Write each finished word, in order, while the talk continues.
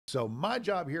So my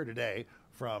job here today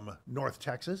from North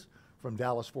Texas, from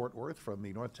Dallas-Fort Worth, from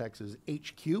the North Texas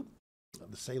HQ,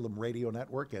 the Salem Radio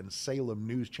Network and Salem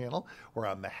News Channel, where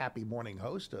I'm the happy morning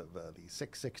host of the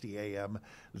 660 AM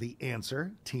The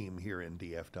Answer team here in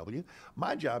DFW.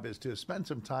 My job is to spend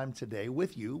some time today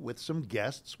with you, with some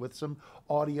guests, with some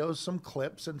audios, some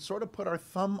clips, and sort of put our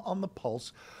thumb on the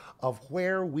pulse of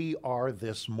where we are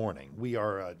this morning. We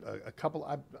are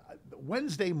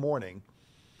Wednesday morning,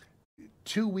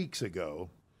 2 weeks ago.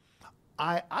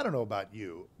 I don't know about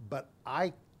you, but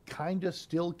I kind of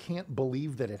still can't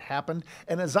believe that it happened.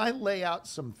 And as I lay out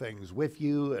some things with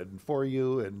you and for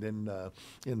you and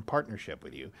in partnership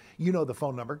with you, you know the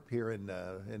phone number here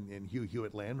in Hugh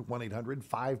Hewitt land,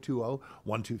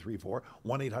 1-800-520-1234,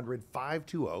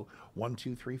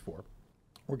 1-800-520-1234.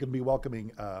 We're going to be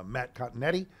welcoming Matt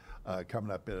Continetti coming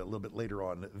up a little bit later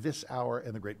on this hour,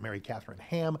 and the great Mary Catherine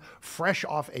Ham, fresh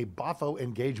off a Boffo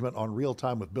engagement on Real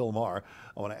Time with Bill Maher.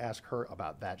 I want to ask her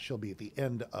about that. She'll be at the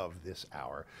end of this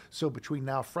hour. So between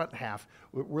now, front half,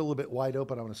 we're a little bit wide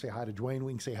open. I want to say hi to Dwayne.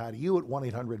 We can say hi to you at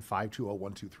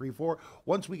 1-800-520-1234.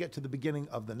 Once we get to the beginning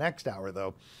of the next hour,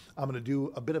 though, I'm going to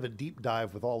do a bit of a deep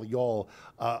dive with all of y'all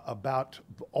about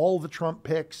all the Trump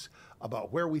picks,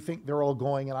 about where we think they're all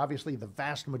going, and obviously the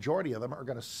vast majority of them are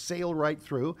going to sail right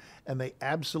through, and they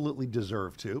absolutely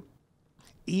deserve to.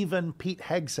 Even Pete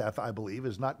Hegseth, I believe,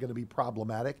 is not going to be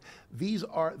problematic.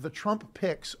 The Trump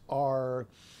picks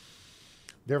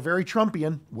they're very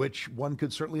Trumpian, which one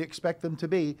could certainly expect them to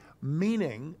be,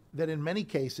 meaning that in many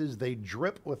cases they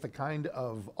drip with the kind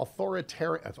of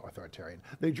authoritative,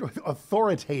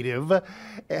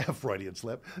 Freudian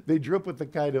slip, they drip with the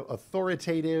kind of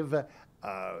authoritative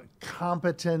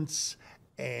competence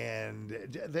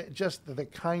and just the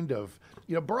kind of,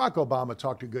 Barack Obama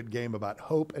talked a good game about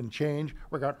hope and change.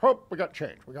 We got hope, we got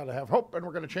change. We got to have hope, and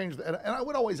we're going to change. And I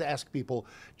would always ask people,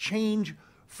 change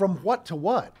from what to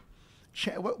what?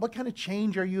 What kind of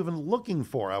change are you even looking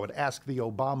for? I would ask the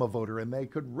Obama voter, and they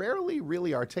could rarely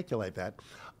really articulate that.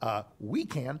 We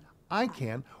can, I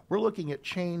can. We're looking at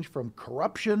change from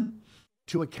corruption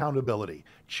to accountability,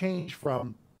 change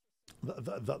from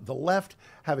the left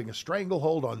having a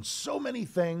stranglehold on so many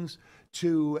things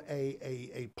to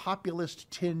a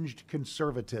populist-tinged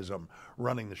conservatism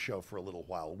running the show for a little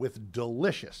while with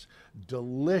delicious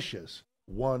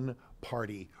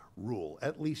one-party rule,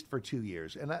 at least for 2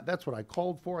 years. And that's what I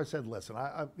called for. I said, listen,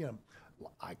 I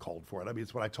called for it. I mean,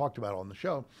 it's what I talked about on the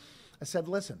show. I said,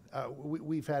 listen,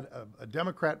 we've had a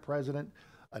Democrat president,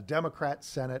 a Democrat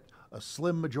Senate, a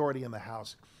slim majority in the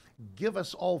House. Give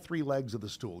us all three legs of the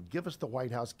stool. Give us the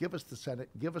White House, give us the Senate,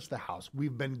 give us the House.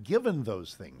 We've been given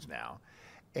those things now.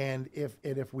 And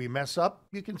if we mess up,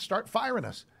 you can start firing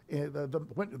us. The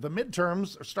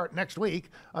midterms start next week.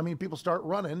 I mean, people start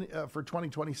running for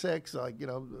 2026, at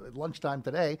lunchtime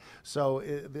today. So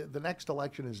the next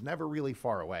election is never really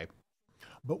far away.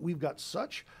 But we've got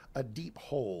such a deep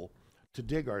hole to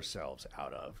dig ourselves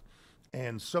out of,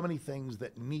 and so many things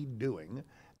that need doing.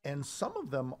 And some of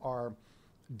them are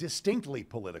distinctly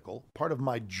political. Part of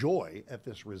my joy at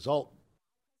this result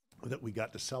that we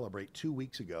got to celebrate 2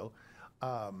 weeks ago.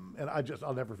 And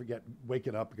I'll never forget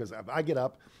waking up, because I get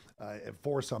up at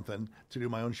 4 something to do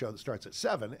my own show that starts at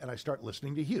 7, and I start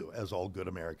listening to Hugh, as all good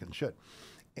Americans should.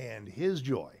 And his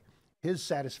joy, his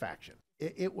satisfaction,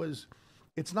 it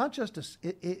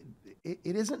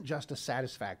isn't just a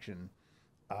satisfaction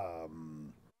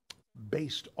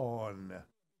based on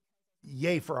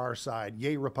yay for our side,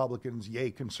 yay Republicans,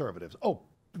 yay conservatives. Oh,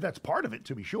 that's part of it,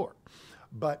 to be sure.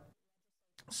 But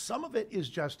some of it is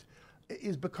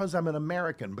because I'm an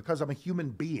American, because I'm a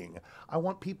human being. I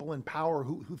want people in power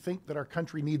who think that our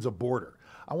country needs a border.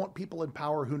 I want people in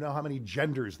power who know how many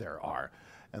genders there are.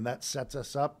 And that sets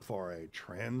us up for a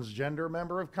transgender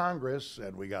member of Congress,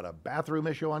 and we got a bathroom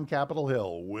issue on Capitol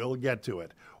Hill. We'll get to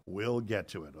it.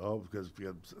 Oh, because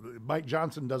Mike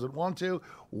Johnson doesn't want to,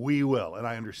 we will. And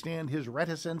I understand his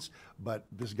reticence, but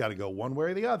this has got to go one way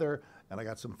or the other, and I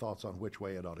got some thoughts on which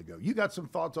way it ought to go. You got some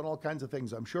thoughts on all kinds of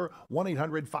things, I'm sure.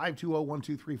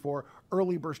 1-800-520-1234.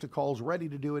 Early burst of calls, ready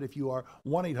to do it if you are.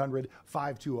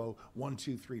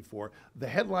 1-800-520-1234. The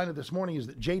headline of this morning is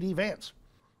that J.D. Vance,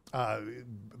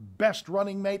 best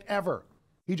running mate ever.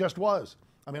 He just was.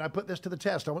 I mean, I put this to the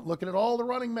test. I went looking at all the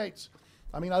running mates.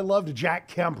 I mean, I loved Jack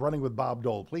Kemp running with Bob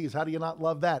Dole. Please, how do you not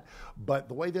love that? But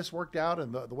the way this worked out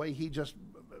and the way he just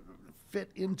fit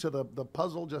into the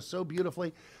puzzle just so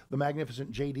beautifully, the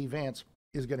magnificent J.D. Vance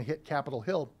is going to hit Capitol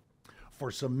Hill for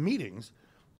some meetings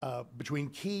between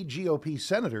key GOP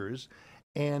senators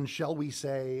and, shall we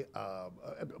say,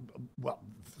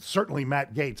 certainly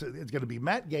Matt Gaetz. It's going to be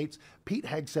Matt Gaetz, Pete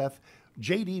Hegseth,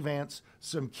 J.D. Vance,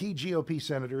 some key GOP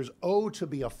senators. Oh, to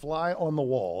be a fly on the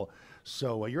wall.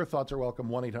 So your thoughts are welcome,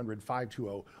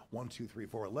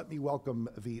 1-800-520-1234. Let me welcome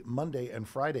the Monday and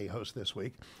Friday host this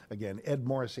week. Again, Ed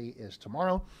Morrissey is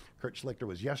tomorrow. Kurt Schlichter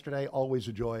was yesterday. Always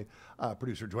a joy.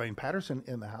 Producer Dwayne Patterson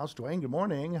in the house. Dwayne, good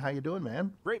morning. How you doing,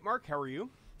 man? Great, Mark. How are you?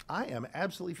 I am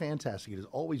absolutely fantastic. It is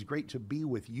always great to be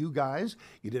with you guys.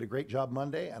 You did a great job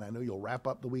Monday, and I know you'll wrap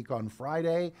up the week on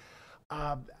Friday.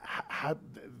 I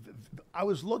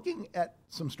was looking at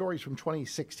some stories from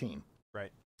 2016.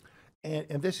 Right.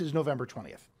 And this is November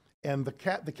 20th. And the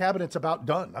cabinet's about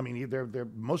done. I mean,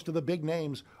 most of the big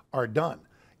names are done.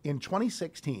 In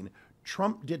 2016,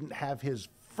 Trump didn't have his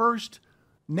first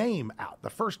name out, the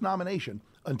first nomination,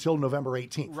 until November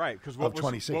 18th. Right, because what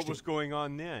was going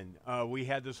on then? We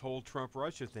had this whole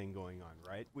Trump-Russia thing going on,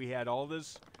 right? We had all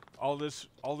this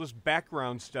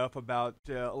background stuff about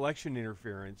election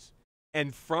interference.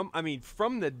 And from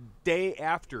the day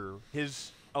after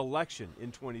his election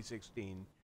in 2016,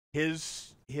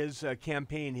 his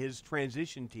campaign, his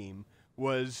transition team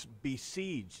was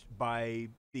besieged by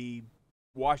the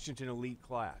Washington elite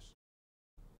class,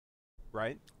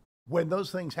 right? When those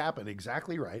things happen,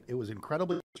 exactly right. It was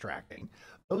incredibly distracting.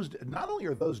 Not only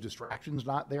are those distractions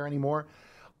not there anymore,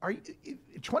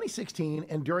 2016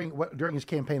 and during his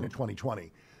campaign in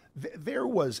 2020, there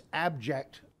was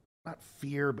abject, not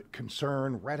fear, but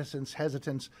concern, reticence,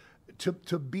 hesitance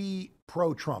to be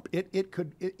pro-Trump. It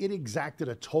exacted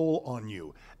a toll on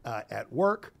you at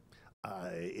work,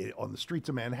 on the streets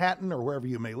of Manhattan, or wherever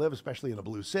you may live, especially in a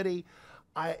blue city.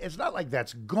 It's not like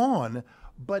that's gone,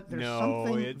 but there's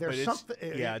something.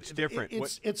 It's different.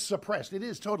 It's suppressed. It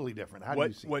is totally different. How do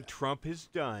you see what that? Trump has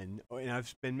done, and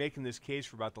I've been making this case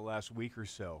for about the last week or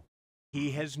so,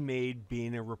 he has made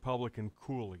being a Republican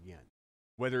cool again.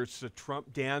 Whether it's the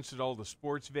Trump dance at all the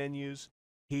sports venues,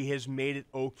 he has made it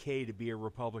okay to be a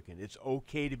Republican. It's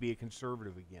okay to be a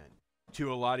conservative again.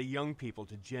 To a lot of young people,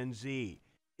 to Gen Z,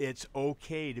 it's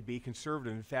okay to be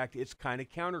conservative. In fact, it's kind of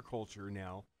counterculture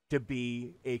now to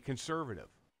be a conservative.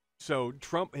 So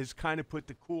Trump has kind of put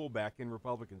the cool back in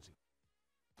Republicans.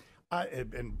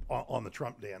 And on the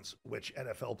Trump dance, which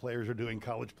NFL players are doing,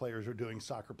 college players are doing,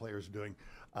 soccer players are doing.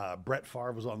 Brett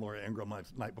Favre was on Laura Ingraham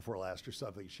night before last or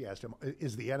something. She asked him,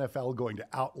 "Is the NFL going to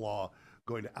outlaw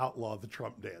the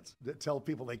Trump dance?" Tell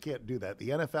people they can't do that. The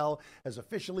NFL has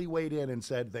officially weighed in and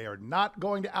said they are not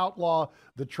going to outlaw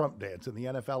the Trump dance. And the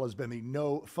NFL has been the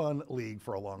no fun league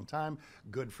for a long time.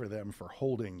 Good for them for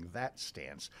holding that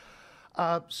stance.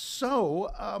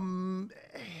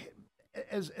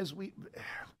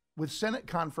 With Senate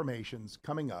confirmations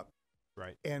coming up,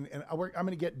 right, and I'm going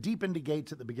to get deep into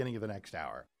Gates at the beginning of the next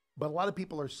hour, but a lot of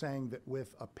people are saying that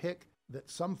with a pick that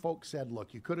some folks said,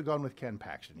 look, you could have gone with Ken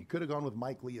Paxton, you could have gone with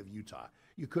Mike Lee of Utah,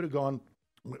 you could have gone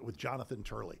with Jonathan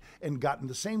Turley and gotten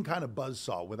the same kind of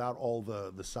buzzsaw without all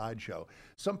the sideshow.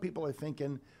 Some people are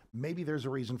thinking maybe there's a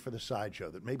reason for the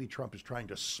sideshow, that maybe Trump is trying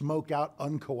to smoke out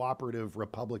uncooperative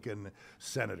Republican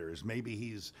senators.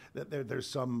 Maybe there's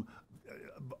some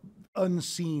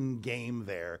unseen game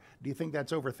there. Do you think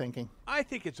that's overthinking? I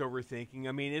think it's overthinking.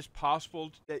 I mean, it's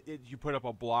possible that you put up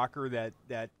a blocker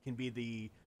that can be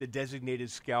the designated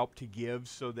scalp to give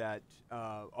so that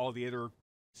all the other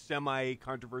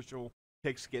semi-controversial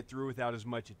picks get through without as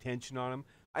much attention on them.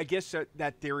 I guess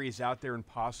that theory is out there and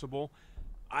possible.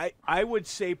 I would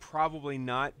say probably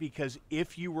not, because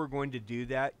if you were going to do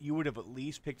that, you would have at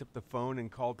least picked up the phone and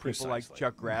called people like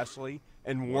Chuck Grassley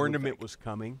and warned them it was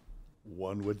coming.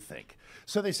 One would think.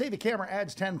 So they say the camera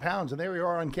adds 10 pounds, and there we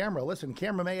are on camera. Listen,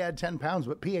 camera may add 10 pounds,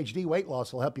 but PhD weight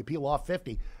loss will help you peel off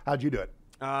 50. How'd you do it?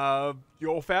 The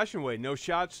old-fashioned way. No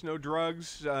shots, no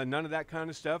drugs, none of that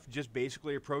kind of stuff. Just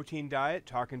basically a protein diet,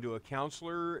 talking to a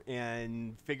counselor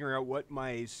and figuring out what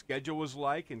my schedule was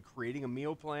like and creating a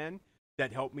meal plan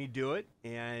that helped me do it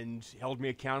and held me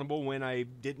accountable when I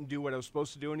didn't do what I was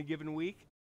supposed to do in a given week.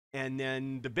 And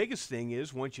then the biggest thing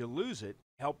is, once you lose it,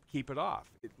 help keep it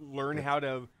off. Learn how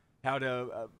to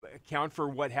account for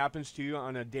what happens to you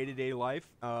on a day-to-day life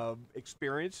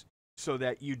experience so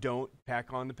that you don't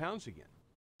pack on the pounds again.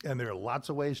 And there are lots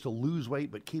of ways to lose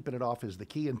weight, but keeping it off is the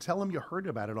key. And tell them you heard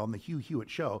about it on the Hugh Hewitt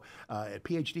Show at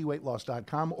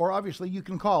PhDweightLoss.com. Or obviously you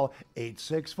can call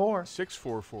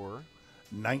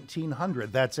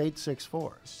 864-644-1900. That's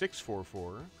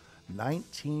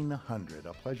 864-644-1900.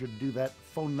 A pleasure to do that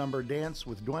phone number dance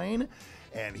with Dwayne.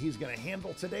 and he's going to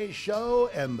handle today's show,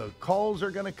 and the calls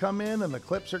are going to come in, and the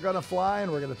clips are going to fly,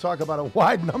 and we're going to talk about a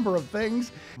wide number of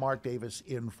things. Mark Davis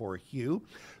in for Hugh.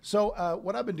 So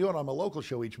what I've been doing on my local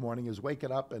show each morning is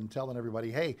waking up and telling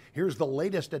everybody, hey, here's the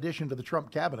latest addition to the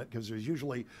Trump cabinet, because there's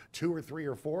usually 2 or 3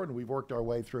 or 4, and we've worked our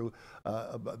way through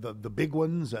the big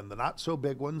ones and the not so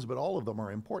big ones, but all of them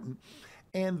are important.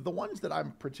 And the ones that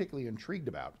I'm particularly intrigued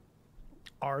about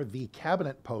are the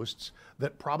cabinet posts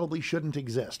that probably shouldn't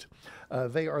exist.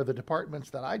 They are the departments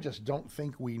that I just don't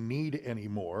think we need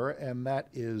anymore, and that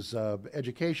is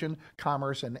education,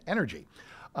 commerce, and energy.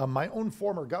 My own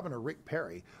former governor, Rick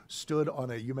Perry, stood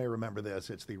on you may remember this,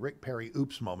 it's the Rick Perry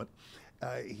oops moment.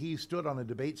 He stood on a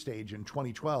debate stage in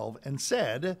 2012 and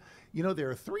said, you know, there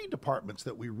are 3 departments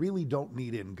that we really don't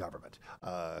need in government: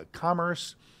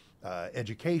 commerce,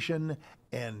 education,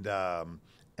 and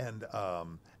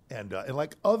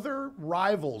like other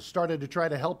rivals started to try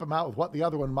to help him out with what the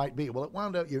other one might be. Well, it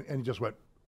wound up, and he just went,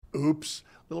 oops,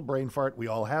 little brain fart. We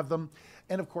all have them.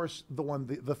 And of course,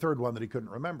 the third one that he couldn't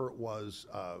remember was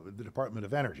the Department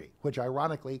of Energy, which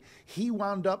ironically, he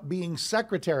wound up being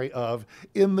secretary of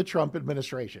in the Trump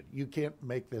administration. You can't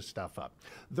make this stuff up.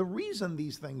 The reason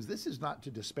this is not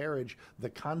to disparage the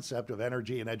concept of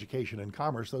energy and education and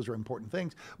commerce. Those are important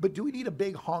things. But do we need a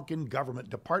big honking government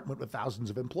department with thousands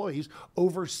of employees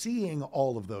overseeing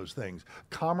all of those things?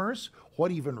 Commerce,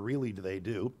 what even really do they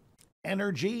do?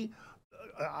 Energy,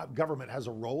 government has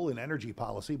a role in energy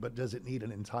policy, but does it need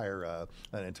an entire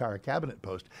cabinet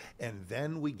post? And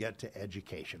then we get to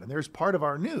education. And there's part of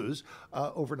our news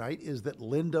overnight is that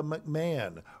Linda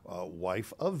McMahon,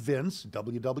 wife of Vince,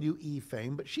 WWE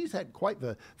fame, but she's had quite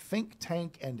the think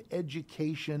tank and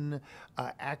education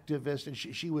activist. And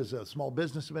she was a small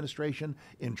business administration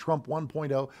in Trump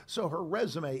 1.0. So her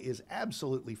resume is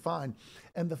absolutely fine.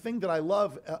 And the thing that I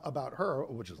love about her,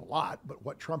 which is a lot, but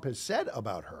what Trump has said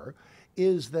about her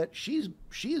is that she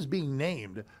is being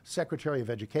named Secretary of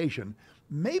Education,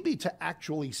 maybe to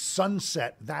actually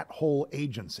sunset that whole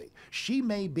agency. She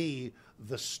may be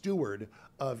the steward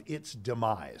of its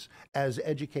demise as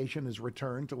education is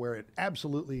returned to where it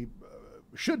absolutely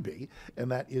should be, and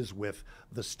that is with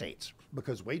the states.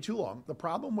 Because way too long, the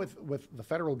problem with the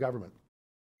federal government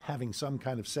having some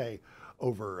kind of say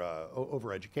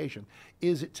over education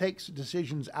is it takes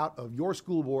decisions out of your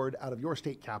school board, out of your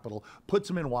state capital, puts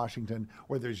them in Washington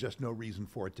where there's just no reason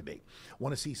for it to be.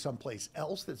 Want to see someplace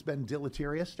else that's been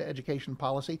deleterious to education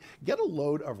policy? Get a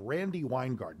load of Randy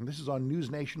Weingarten. This is on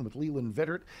News Nation with Leland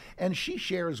Vittert, and she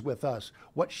shares with us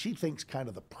what she thinks kind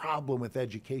of the problem with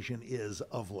education is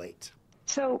of late.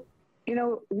 So,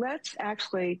 let's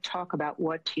actually talk about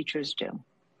what teachers do.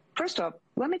 First off,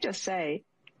 let me just say,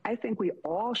 I think we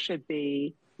all should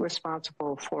be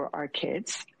responsible for our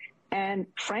kids. And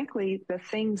frankly, the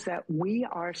things that we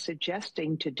are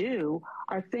suggesting to do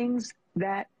are things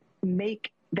that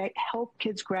help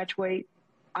kids graduate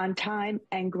on time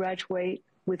and graduate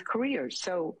with careers.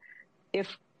 So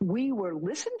if we were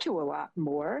listened to a lot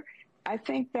more, I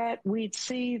think that we'd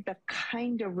see the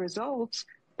kind of results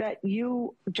that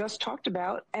you just talked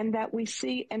about and that we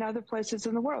see in other places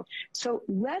in the world.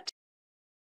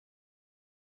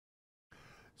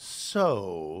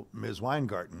 So, Ms.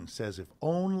 Weingarten says if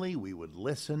only we would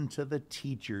listen to the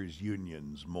teachers'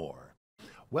 unions more.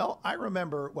 Well, I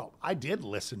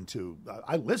listened to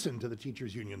the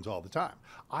teachers' unions all the time.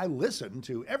 I listen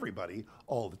to everybody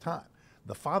all the time.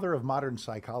 The father of modern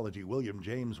psychology, William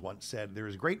James, once said, there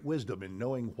is great wisdom in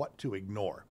knowing what to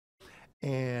ignore.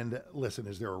 And listen,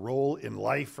 is there a role in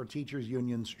life for teachers'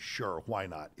 unions? Sure, why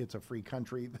not? It's a free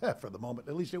country for the moment.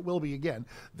 At least it will be again.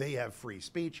 They have free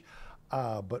speech.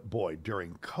 But boy,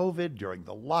 during COVID, during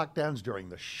the lockdowns, during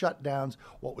the shutdowns,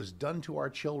 what was done to our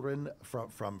children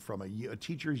from a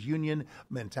teachers' union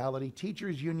mentality,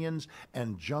 teachers' unions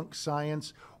and junk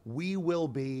science,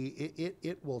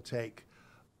 it will take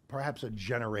perhaps a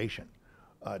generation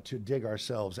to dig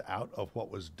ourselves out of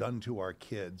what was done to our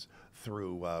kids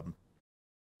through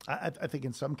I think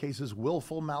in some cases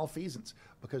willful malfeasance,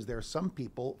 because there are some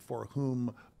people for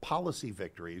whom policy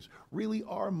victories really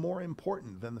are more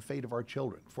important than the fate of our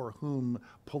children, for whom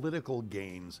political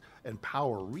gains and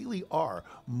power really are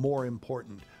more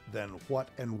important than what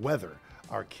and whether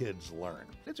our kids learn.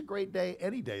 It's a great day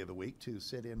any day of the week to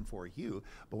sit in for Hugh,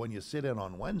 but when you sit in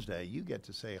on Wednesday, you get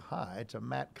to say hi to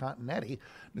Matt Continetti,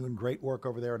 doing great work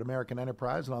over there at American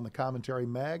Enterprise and on the Commentary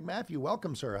Mag. Matthew,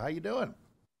 welcome, sir. How you doing?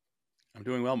 I'm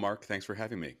doing well, Mark. Thanks for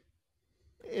having me.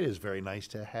 It is very nice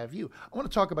to have you. I want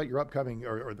to talk about your upcoming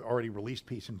or already released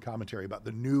piece and commentary about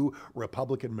the new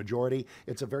Republican majority.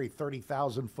 It's a very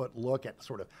 30,000-foot look at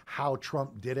sort of how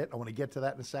Trump did it. I want to get to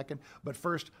that in a second. But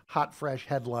first, hot, fresh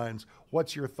headlines.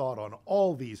 What's your thought on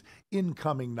all these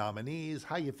incoming nominees?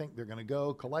 How you think they're going to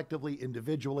go collectively,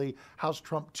 individually? How's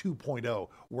Trump 2.0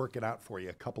 working out for you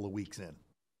a couple of weeks in?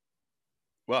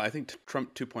 Well, I think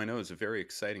Trump 2.0 is a very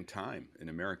exciting time in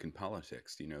American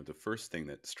politics. The first thing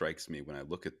that strikes me when I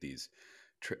look at these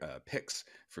picks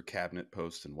for cabinet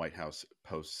posts and White House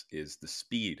posts is the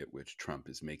speed at which Trump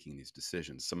is making these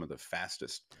decisions, some of the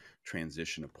fastest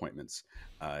transition appointments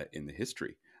in the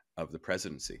history of the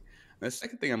presidency. And the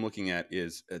second thing I'm looking at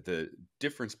is the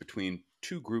difference between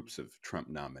two groups of Trump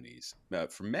nominees.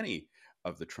 For many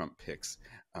of the Trump picks,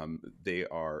 they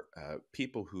are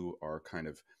people who are kind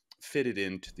of fitted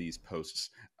into these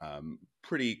posts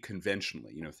pretty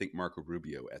conventionally. Think Marco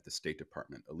Rubio at the State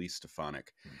Department, Elise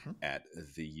Stefanik at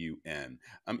the UN,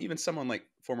 even someone like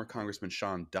former Congressman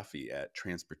Sean Duffy at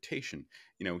Transportation.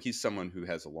 He's someone who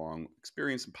has a long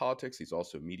experience in politics. He's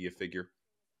also a media figure.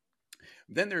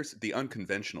 Then there's the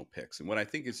unconventional picks. And what I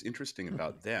think is interesting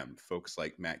about them, folks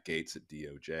like Matt Gaetz at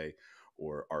DOJ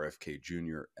or RFK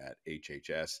Jr. at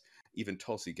HHS, even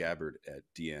Tulsi Gabbard at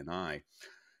DNI,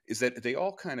 is that they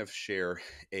all kind of share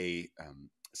a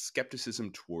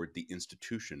skepticism toward the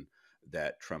institution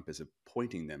that Trump is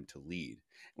appointing them to lead. And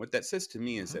what that says to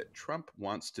me is that Trump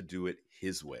wants to do it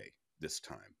his way this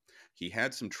time. He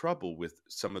had some trouble with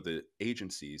some of the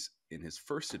agencies in his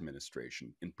first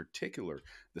administration, in particular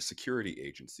the security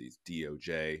agencies,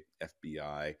 DOJ,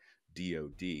 FBI,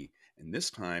 DOD. And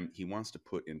this time he wants to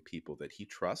put in people that he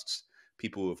trusts,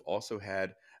 people who have also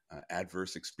had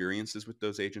adverse experiences with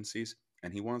those agencies,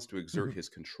 and he wants to exert his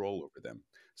control over them.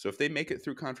 So if they make it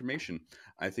through confirmation,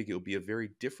 I think it'll be a very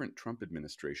different Trump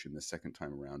administration the second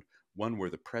time around, one where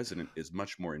the president is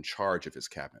much more in charge of his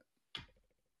cabinet.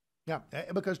 Yeah,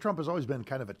 because Trump has always been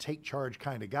kind of a take charge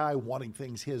kind of guy, wanting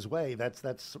things his way.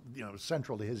 That's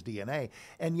central to his DNA.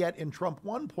 And yet in Trump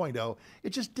 1.0, it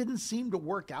just didn't seem to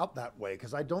work out that way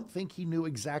because I don't think he knew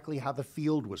exactly how the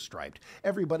field was striped.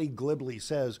 Everybody glibly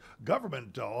says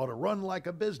government ought to run like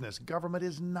a business. Government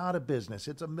is not a business.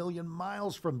 It's a million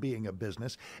miles from being a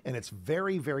business, and it's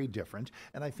very, very different.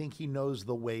 And I think he knows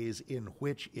the ways in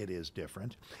which it is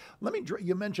different.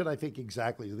 You mentioned, I think,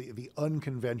 exactly the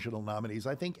unconventional nominees.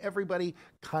 I think everybody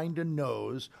kind of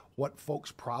knows what folks'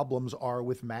 problems are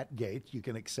with Matt Gaetz. You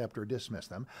can accept or dismiss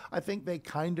them. I think they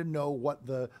kind of know what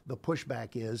the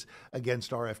pushback is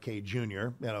against RFK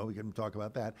Jr. We can talk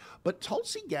about that. But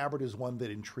Tulsi Gabbard is one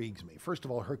that intrigues me. First of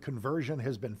all, her conversion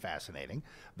has been fascinating.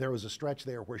 There was a stretch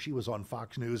there where she was on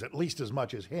Fox News at least as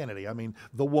much as Hannity. I mean,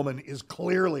 the woman is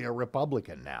clearly a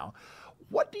Republican now.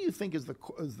 What do you think is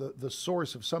the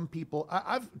source of some people?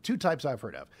 I've two types I've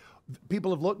heard of.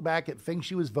 People have looked back at things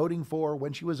she was voting for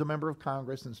when she was a member of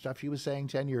Congress and stuff she was saying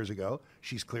 10 years ago.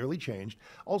 She's clearly changed.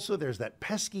 Also, there's that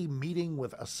pesky meeting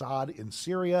with Assad in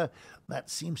Syria. That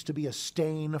seems to be a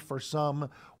stain for some.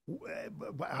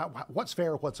 What's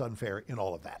fair, what's unfair in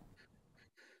all of that?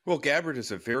 Well, Gabbard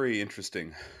is a very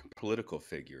interesting political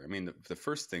figure. I mean, the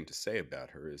first thing to say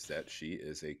about her is that she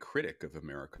is a critic of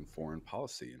American foreign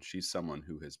policy, and she's someone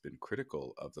who has been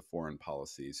critical of the foreign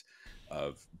policies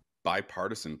of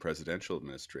bipartisan presidential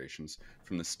administrations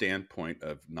from the standpoint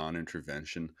of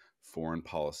non-intervention, foreign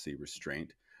policy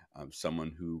restraint.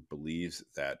 Someone who believes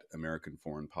that American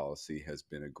foreign policy has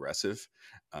been aggressive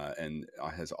and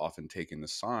has often taken the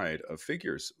side of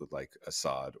figures like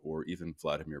Assad or even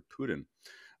Vladimir Putin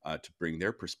to bring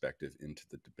their perspective into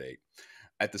the debate.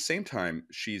 At the same time,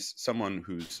 she's someone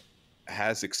who's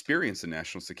has experience in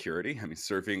national security. I mean,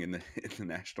 serving in the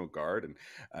National Guard and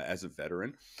as a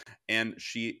veteran. And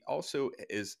she also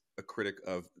is a critic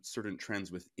of certain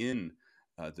trends within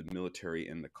the military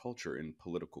and the culture in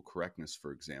political correctness,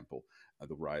 for example,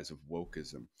 the rise of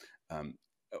wokeism.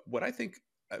 What I think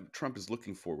Trump is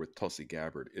looking for with Tulsi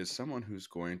Gabbard is someone who's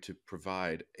going to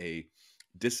provide a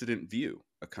dissident view,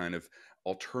 a kind of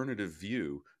alternative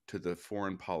view to the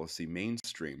foreign policy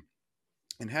mainstream.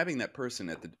 And having that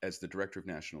person as the director of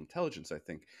national intelligence, I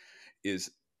think,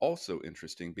 is also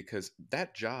interesting because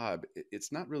that job,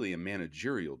 it's not really a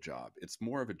managerial job. It's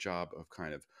more of a job of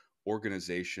kind of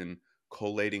organization,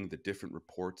 collating the different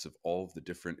reports of all of the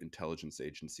different intelligence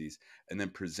agencies, and then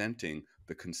presenting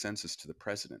the consensus to the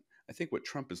president. I think what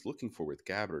Trump is looking for with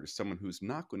Gabbard is someone who's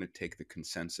not going to take the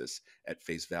consensus at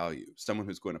face value, someone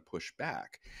who's going to push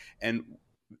back. And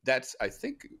that's, I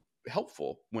think,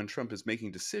 helpful when Trump is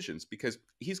making decisions because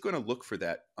he's going to look for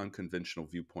that unconventional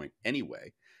viewpoint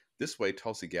anyway. This way,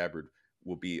 Tulsi Gabbard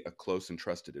will be a close and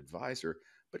trusted advisor,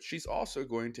 but she's also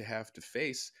going to have to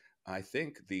face, I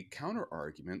think, the counter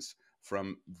arguments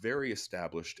from very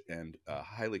established and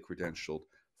highly credentialed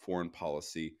foreign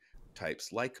policy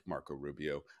types like Marco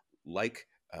Rubio, like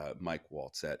Mike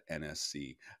Waltz at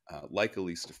NSC, like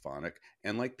Elise Stefanik,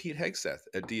 and like Pete Hegseth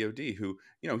at DOD, who,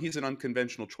 he's an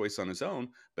unconventional choice on his own,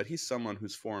 but he's someone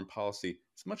whose foreign policy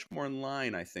is much more in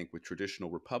line, I think, with traditional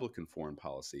Republican foreign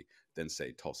policy than,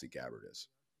 say, Tulsi Gabbard is.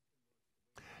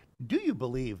 Do you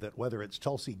believe that whether it's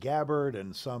Tulsi Gabbard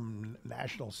and some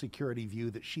national security view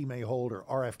that she may hold, or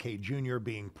RFK Jr.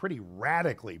 being pretty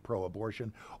radically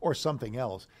pro-abortion, or something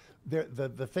else,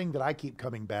 the thing that I keep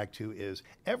coming back to is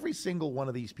every single one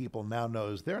of these people now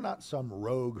knows they're not some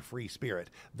rogue free spirit.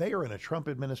 They are in a Trump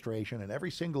administration, and every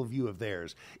single view of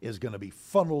theirs is going to be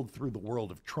funneled through the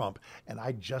world of Trump. And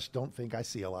I just don't think I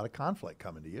see a lot of conflict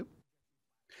coming to you.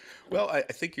 Well, I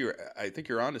think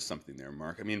you're onto something there,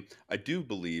 Mark. I mean, I do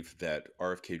believe that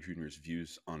RFK Jr.'s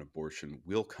views on abortion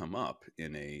will come up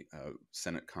in a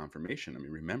Senate confirmation. I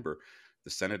mean, remember,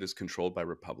 the Senate is controlled by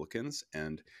Republicans,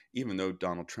 and even though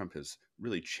Donald Trump has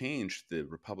really changed the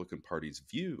Republican Party's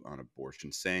view on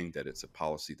abortion, saying that it's a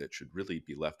policy that should really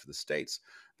be left to the states,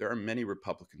 there are many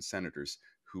Republican senators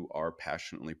who are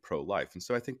passionately pro-life, and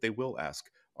so I think they will ask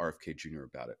RFK Jr.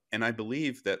 about it. And I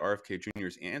believe that RFK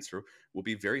Jr.'s answer will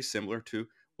be very similar to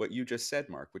what you just said,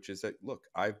 Mark, which is that, look,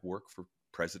 I've worked for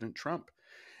President Trump.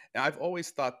 And I've always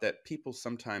thought that people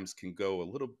sometimes can go a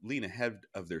little lean ahead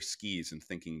of their skis in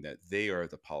thinking that they are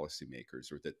the policymakers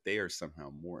or that they are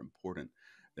somehow more important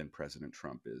than President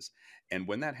Trump is. And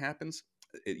when that happens,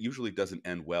 it usually doesn't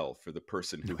end well for the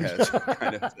person who has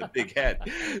kind of the big head.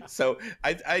 So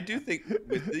I do think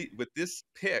with this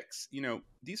picks,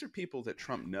 these are people that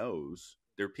Trump knows.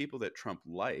 They're people that Trump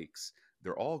likes.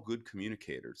 They're all good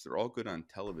communicators. They're all good on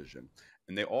television.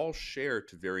 And they all share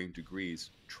to varying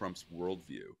degrees Trump's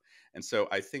worldview. And so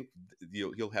I think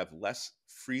you'll have less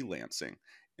freelancing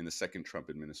in the second Trump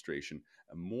administration,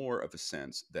 more of a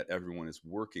sense that everyone is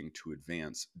working to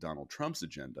advance Donald Trump's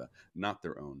agenda, not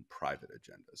their own private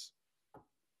agendas.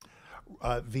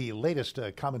 The latest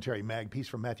commentary mag piece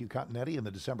from Matthew Continetti in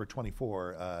the December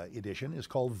 24 edition is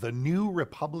called The New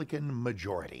Republican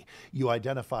Majority. You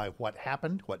identify what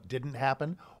happened, what didn't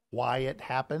happen, why it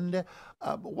happened.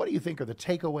 What do you think are the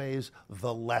takeaways,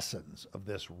 the lessons of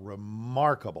this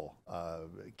remarkable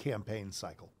campaign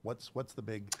cycle? What's the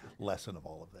big lesson of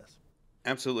all of this?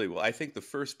 Absolutely. Well, I think the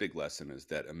first big lesson is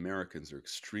that Americans are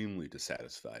extremely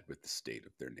dissatisfied with the state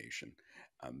of their nation.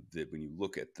 That when you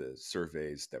look at the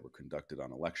surveys that were conducted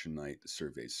on election night, the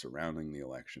surveys surrounding the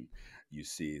election, you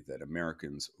see that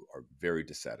Americans are very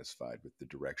dissatisfied with the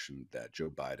direction that Joe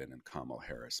Biden and Kamala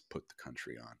Harris put the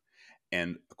country on.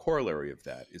 And a corollary of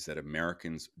that is that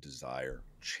Americans desire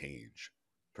change.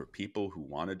 For people who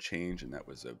wanted change, and that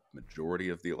was a majority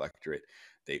of the electorate,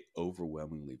 they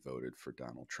overwhelmingly voted for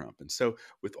Donald Trump. And so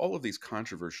with all of these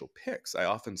controversial picks, I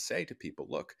often say to people,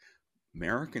 look,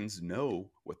 Americans know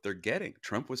what they're getting.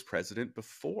 Trump was president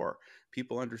before.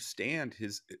 People understand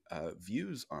his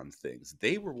views on things.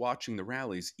 They were watching the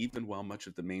rallies even while much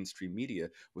of the mainstream media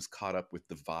was caught up with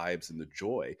the vibes and the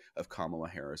joy of Kamala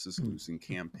Harris's losing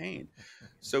campaign.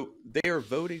 So they are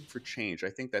voting for change. I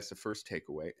think that's the first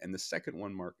takeaway. And the second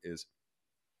one, Mark, is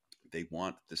they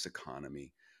want this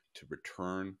economy to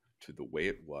return to the way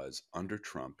it was under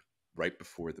Trump right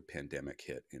before the pandemic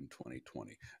hit in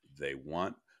 2020. They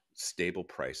want stable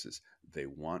prices. They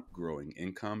want growing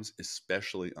incomes,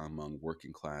 especially among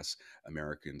working class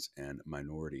Americans and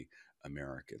minority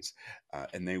Americans.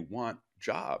 And they want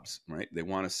jobs, right? They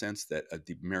want a sense that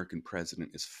the American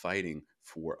president is fighting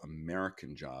for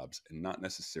American jobs and not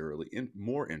necessarily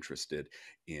more interested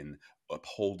in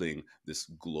upholding this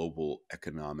global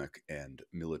economic and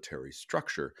military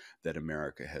structure that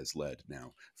America has led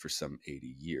now for some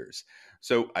 80 years.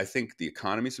 So I think the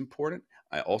economy is important.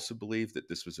 I also believe that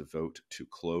this was a vote to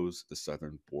close the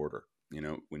southern border.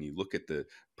 When you look at the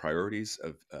priorities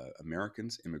of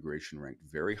Americans, immigration ranked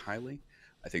very highly.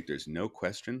 I think there's no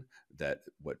question that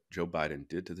what Joe Biden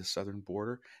did to the southern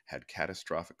border had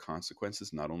catastrophic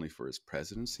consequences, not only for his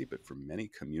presidency, but for many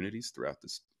communities throughout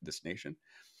this nation.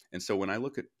 And so when I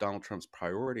look at Donald Trump's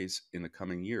priorities in the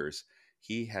coming years,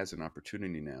 he has an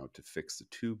opportunity now to fix the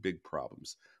two big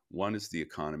problems. One is the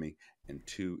economy, and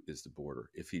two is the border.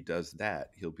 If he does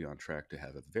that, he'll be on track to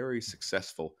have a very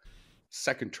successful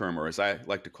second term, or as I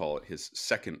like to call it, his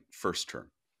second first term.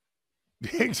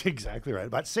 Exactly right.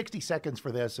 About 60 seconds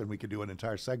for this, and we could do an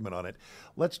entire segment on it.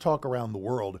 Let's talk around the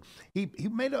world. He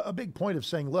made a big point of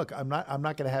saying, look, I'm not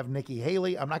going to have Nikki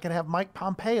Haley. I'm not going to have Mike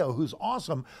Pompeo, who's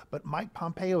awesome, but Mike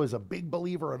Pompeo is a big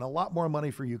believer in a lot more money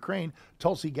for Ukraine.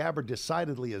 Tulsi Gabbard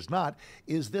decidedly is not.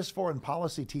 Is this foreign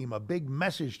policy team a big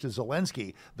message to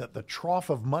Zelensky that the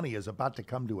trough of money is about to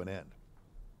come to an end?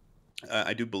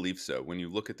 I do believe so. When you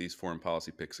look at these foreign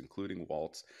policy picks, including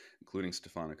Waltz, including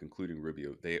Stefanik, including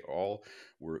Rubio, they all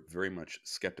were very much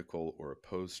skeptical or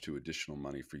opposed to additional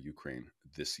money for Ukraine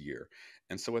this year.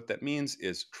 And so what that means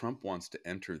is Trump wants to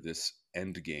enter this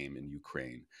end game in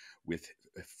Ukraine with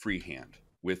a free hand,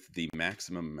 with the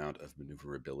maximum amount of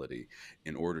maneuverability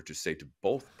in order to say to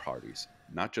both parties,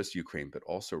 not just Ukraine, but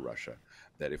also Russia,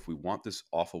 that if we want this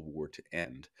awful war to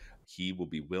end, he will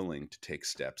be willing to take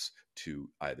steps to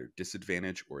either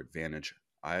disadvantage or advantage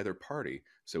either party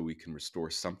so we can restore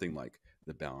something like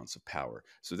the balance of power.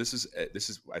 So this is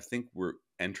I think we're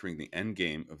entering the end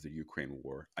game of the Ukraine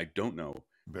war. I don't know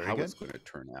how it's going to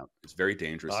turn out. It's very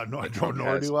dangerous. No, Trump nor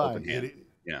has do I. open hand.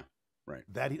 Yeah. Right.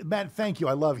 Matt, thank you.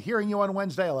 I love hearing you on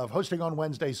Wednesday. I love hosting on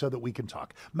Wednesday so that we can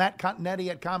talk. Matt Continetti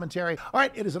at Commentary. All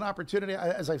right, it is an opportunity.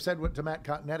 As I've said to Matt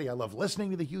Continetti, I love listening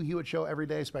to the Hugh Hewitt Show every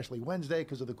day, especially Wednesday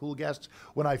because of the cool guests.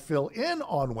 When I fill in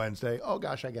on Wednesday, oh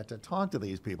gosh, I get to talk to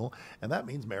these people. And that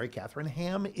means Mary Catherine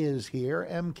Ham is here.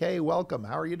 MK, welcome.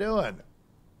 How are you doing?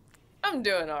 I'm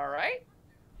doing all right.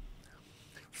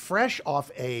 Fresh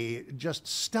off a just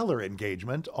stellar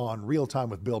engagement on Real Time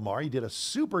with Bill Maher. You did a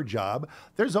super job.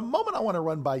 There's a moment I want to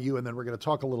run by you, and then we're going to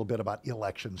talk a little bit about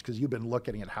elections, because you've been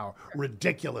looking at how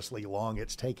ridiculously long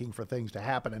it's taking for things to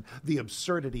happen and the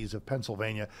absurdities of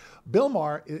Pennsylvania. Bill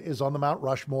Maher is on the Mount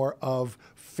Rushmore of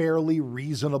fairly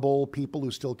reasonable people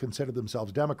who still consider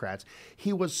themselves Democrats.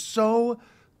 He was so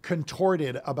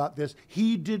contorted about this.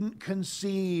 He didn't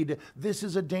concede. This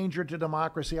is a danger to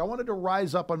democracy. I wanted to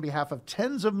rise up on behalf of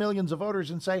tens of millions of voters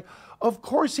and say, of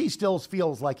course he still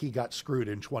feels like he got screwed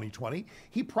in 2020.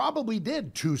 He probably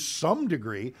did to some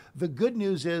degree. The good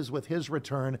news is with his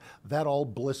return, that all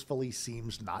blissfully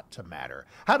seems not to matter.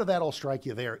 How did that all strike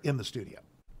you there in the studio?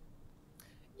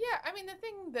 Yeah, I mean, the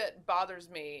thing that bothers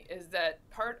me is that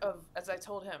as I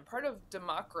told him, part of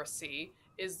democracy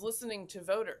is listening to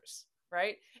voters.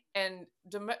 Right? And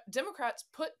Democrats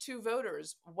put to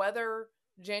voters whether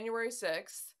January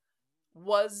 6th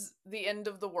was the end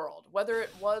of the world, whether it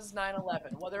was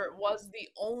 9/11, whether it was the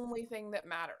only thing that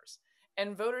matters.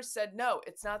 And voters said, no,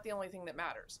 it's not the only thing that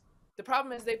matters. The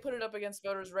problem is they put it up against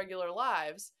voters' regular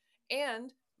lives,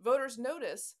 and voters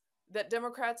notice that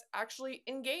Democrats actually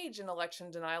engage in election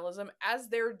denialism as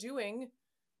they're doing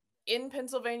in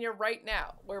Pennsylvania right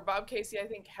now, where Bob Casey, I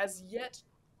think, has yet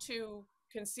to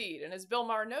concede. And as Bill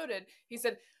Maher noted, he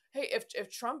said, hey, if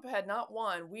Trump had not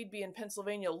won, we'd be in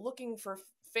Pennsylvania looking for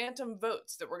phantom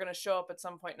votes that were going to show up at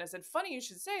some point. And I said, funny you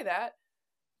should say that,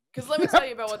 because let me tell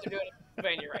you about what they're doing in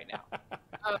Pennsylvania right now.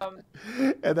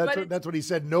 And that's what he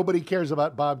said. Nobody cares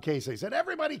about Bob Casey. He said,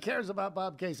 everybody cares about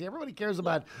Bob Casey. Everybody cares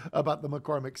about the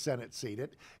McCormick Senate seat.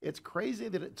 It's crazy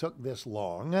that it took this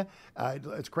long.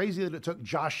 It's crazy that it took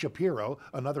Josh Shapiro,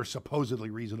 another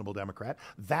supposedly reasonable Democrat,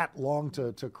 that long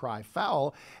to cry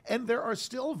foul. And there are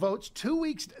still votes 2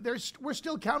 weeks. We're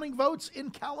still counting votes in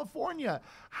California.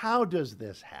 How does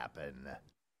this happen?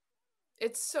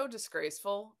 It's so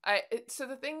disgraceful. So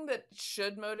the thing that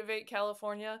should motivate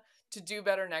California to do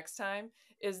better next time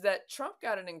is that Trump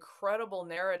got an incredible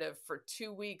narrative for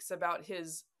 2 weeks about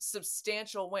his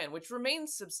substantial win, which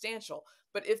remains substantial.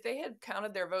 But if they had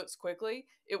counted their votes quickly,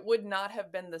 it would not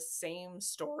have been the same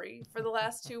story for the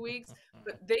last 2 weeks.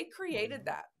 But they created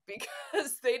that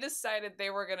because they decided they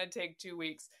were going to take 2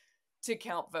 weeks to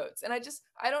count votes. And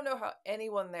I don't know how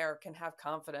anyone there can have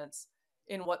confidence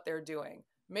in what they're doing.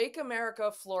 Make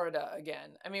America Florida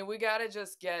again. I mean, we got to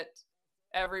just get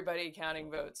everybody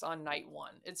counting votes on night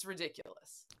one. It's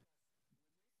ridiculous.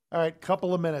 All right,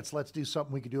 couple of minutes. Let's do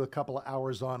something we could do a couple of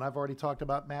hours on. I've already talked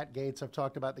about Matt Gaetz. I've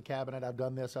talked about the cabinet. I've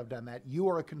done this. I've done that. You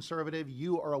are a conservative.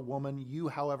 You are a woman. You,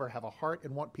 however, have a heart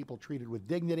and want people treated with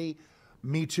dignity.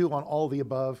 Me too on all the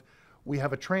above. We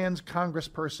have a trans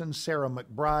congressperson, Sarah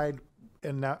McBride.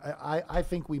 And now I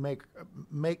think we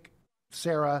make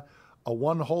Sarah a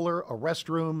one-holer, a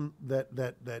restroom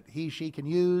that she can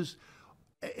use.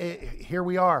 Here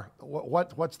we are.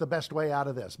 What's the best way out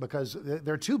of this? Because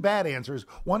there are two bad answers.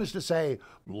 One is to say,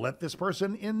 let this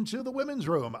person into the women's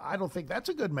room. I don't think that's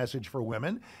a good message for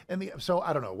women. So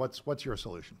I don't know. What's your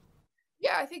solution?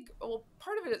 Yeah, I think, well,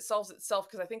 part of it solves itself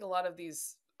because I think a lot of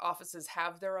these offices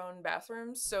have their own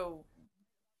bathrooms. So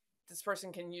this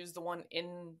person can use the one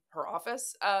in her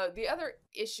office. The other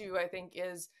issue, I think,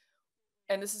 is,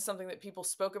 and this is something that people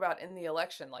spoke about in the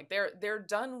election. Like they're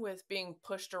done with being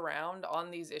pushed around on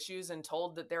these issues and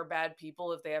told that they're bad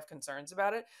people if they have concerns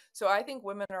about it. So I think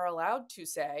women are allowed to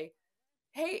say,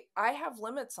 hey, I have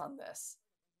limits on this.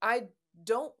 I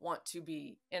don't want to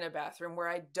be in a bathroom where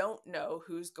I don't know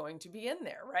who's going to be in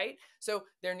there, right? So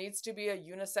there needs to be a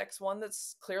unisex one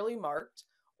that's clearly marked,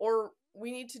 or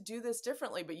we need to do this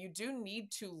differently. But you do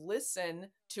need to listen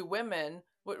to women.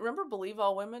 Remember, believe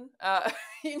all women?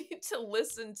 You need to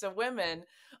listen to women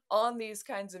on these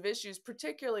kinds of issues,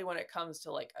 particularly when it comes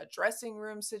to like a dressing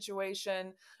room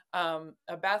situation.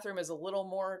 A bathroom is a little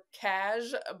more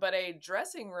cash, but a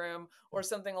dressing room or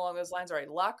something along those lines, or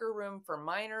a locker room for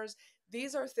minors,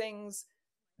 these are things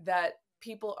that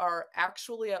people are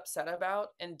actually upset about,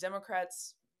 and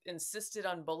Democrats insisted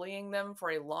on bullying them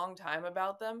for a long time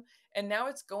about them. And now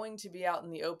it's going to be out in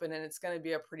the open, and it's going to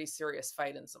be a pretty serious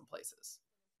fight in some places.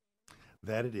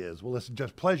 That it is. Well, listen,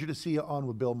 just pleasure to see you on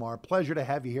with Bill Maher. Pleasure to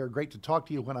have you here. Great to talk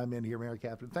to you when I'm in here, Mary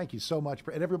Catherine. Thank you so much.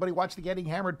 And everybody watch the Getting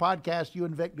Hammered podcast. You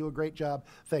and Vic do a great job.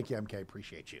 Thank you, MK.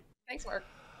 Appreciate you. Thanks, Mark.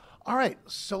 All right,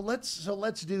 so let's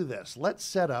do this. Let's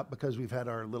set up, because we've had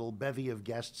our little bevy of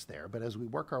guests there, but as we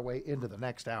work our way into the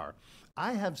next hour,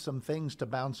 I have some things to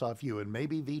bounce off you, and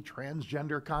maybe the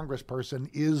transgender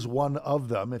congressperson is one of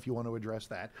them, if you want to address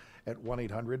that, at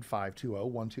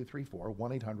 1-800-520-1234,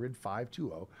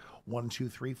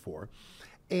 1-800-520-1234.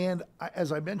 And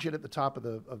as I mentioned at the top of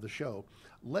the show,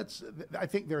 I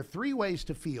think there are three ways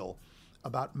to feel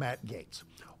about Matt Gaetz.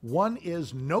 One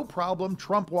is no problem,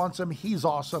 Trump wants him, he's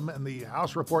awesome, and the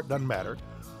House report doesn't matter.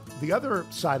 The other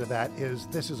side of that is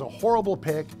this is a horrible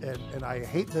pick, and I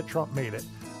hate that Trump made it.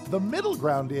 The middle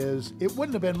ground is it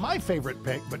wouldn't have been my favorite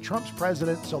pick, but Trump's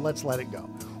president, so let's let it go.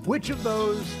 Which of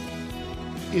those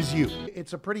is you?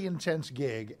 It's a pretty intense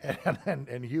gig,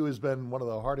 and Hugh has been one of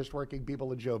the hardest working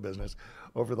people in show business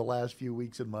over the last few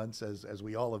weeks and months, as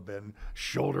we all have been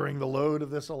shouldering the load of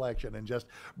this election and just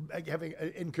having,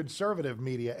 in conservative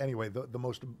media anyway, the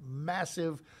most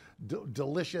massive,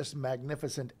 delicious,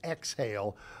 magnificent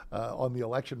exhale on the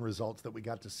election results that we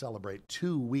got to celebrate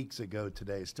 2 weeks ago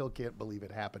today. Still can't believe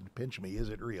it happened. Pinch me, is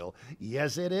it real?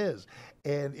 Yes, it is.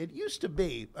 And it used to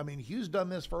be, I mean, Hugh's done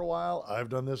this for a while, I've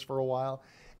done this for a while,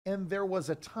 and there was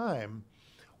a time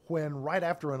when right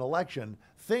after an election,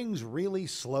 things really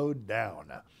slowed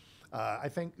down. I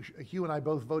think Hugh and I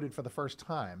both voted for the first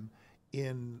time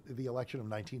in the election of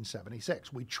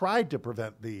 1976. We tried to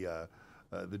prevent the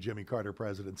Jimmy Carter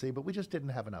presidency, but we just didn't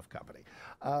have enough company.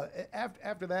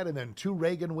 After that, and then 2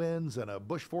 Reagan wins and a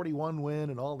Bush 41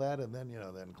 win and all that, and then,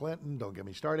 then Clinton, don't get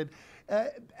me started.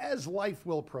 As life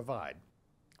will provide,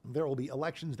 there will be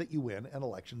elections that you win and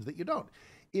elections that you don't.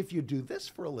 If you do this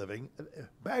for a living,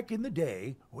 back in the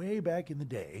day, way back in the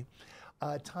day,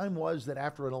 time was that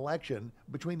after an election,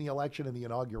 between the election and the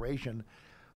inauguration,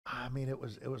 I mean, it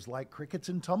was like crickets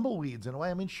and tumbleweeds in a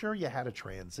way. I mean, sure, you had a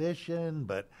transition,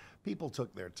 but people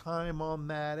took their time on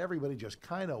that. Everybody just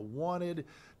kind of wanted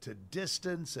to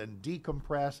distance and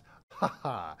decompress. Ha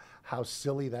ha, how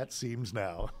silly that seems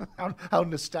now. how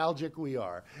nostalgic we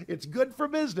are. It's good for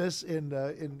business in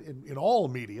all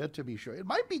media, to be sure. It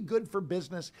might be good for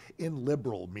business in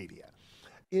liberal media.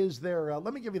 Is there,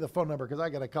 let me give you the phone number, because I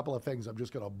got a couple of things I'm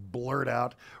just going to blurt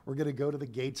out. We're going to go to the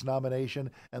Gaetz nomination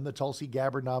and the Tulsi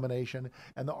Gabbard nomination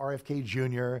and the RFK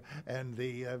Jr. and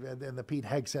the Pete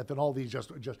Hegseth and all these.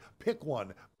 Just pick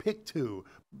one, pick two.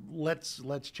 Let's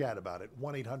chat about it.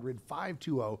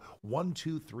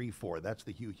 1-800-520-1234. That's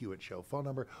the Hugh Hewitt Show phone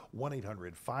number.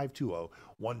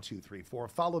 1-800-520-1234.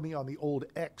 Follow me on the old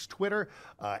X Twitter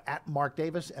at Mark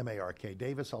Davis, MARK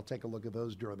Davis. I'll take a look at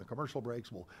those during the commercial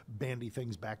breaks. We'll bandy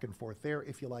things back and forth there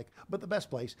if you like. But the best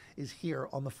place is here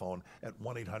on the phone at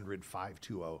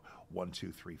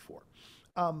 1-800-520-1234.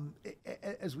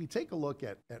 As we take a look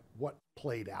at what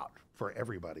played out for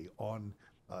everybody on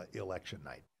election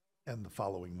night and the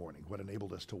following morning, what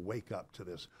enabled us to wake up to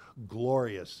this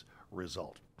glorious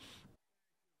result.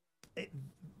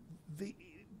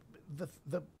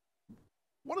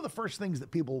 One of the first things that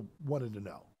people wanted to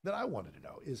know, that I wanted to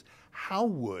know, is how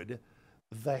would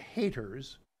the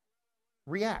haters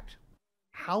react?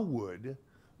 How would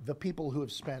the people who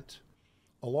have spent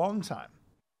a long time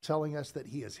telling us that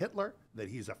he is Hitler, that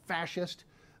he's a fascist,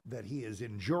 that he is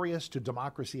injurious to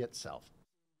democracy itself,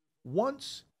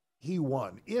 once he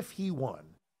won, if he won,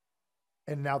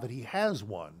 and now that he has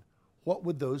won, what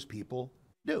would those people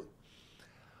do?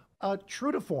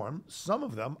 True to form, some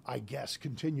of them, I guess,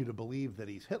 continue to believe that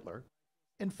he's Hitler.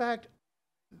 In fact,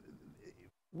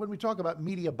 when we talk about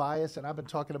media bias, and I've been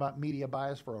talking about media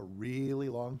bias for a really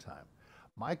long time,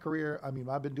 my career, I mean,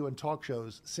 I've been doing talk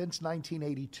shows since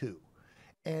 1982.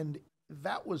 And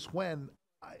that was when,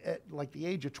 at like the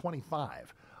age of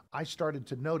 25, I started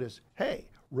to notice, hey,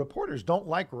 reporters don't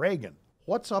like Reagan.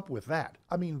 What's up with that?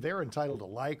 I mean, they're entitled to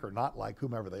like or not like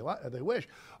whomever they wish,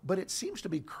 but it seems to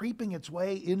be creeping its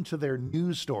way into their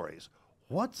news stories.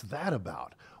 What's that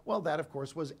about? Well, that, of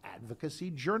course, was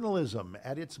advocacy journalism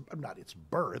at not its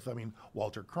birth. I mean,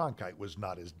 Walter Cronkite was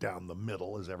not as down the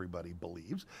middle as everybody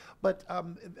believes, but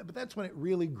that's when it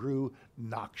really grew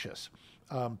noxious.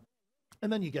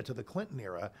 And then you get to the Clinton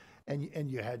era, and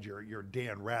you had your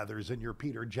Dan Rathers and your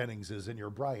Peter Jenningses and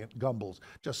your Bryant Gumbels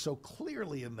just so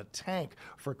clearly in the tank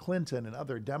for Clinton and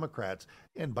other Democrats.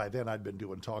 And by then I'd been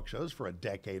doing talk shows for a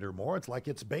decade or more. It's like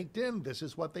it's baked in. This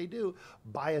is what they do.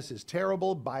 Bias is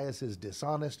terrible. Bias is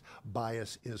dishonest.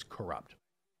 Bias is corrupt.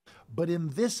 But in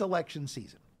this election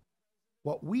season,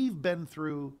 what we've been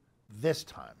through this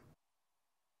time,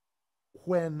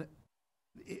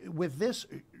 with this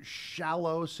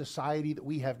shallow society that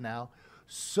we have now,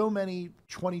 so many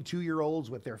 22-year-olds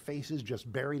with their faces just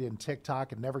buried in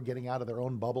TikTok and never getting out of their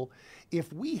own bubble.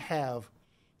 If we have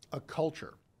a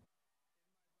culture,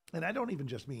 and I don't even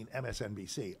just mean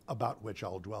MSNBC, about which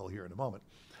I'll dwell here in a moment,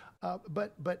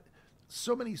 but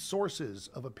so many sources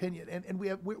of opinion, and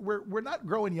we're not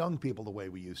growing young people the way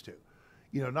we used to.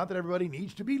 You know, not that everybody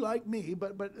needs to be like me,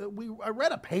 but I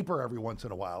read a paper every once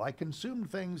in a while. I consumed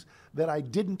things that I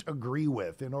didn't agree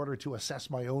with in order to assess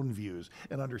my own views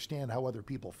and understand how other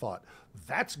people thought.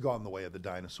 That's gone the way of the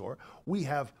dinosaur. We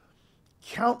have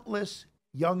countless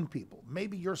young people,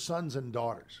 maybe your sons and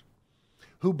daughters,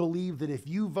 who believe that if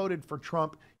you voted for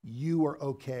Trump, you are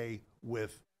okay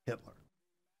with Hitler.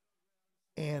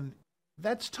 And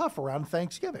that's tough around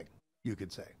Thanksgiving, you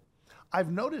could say. I've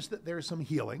noticed that there's some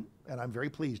healing, and I'm very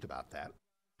pleased about that.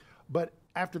 But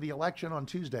after the election on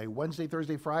Tuesday, Wednesday,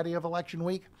 Thursday, Friday of election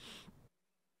week,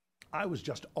 I was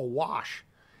just awash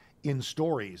in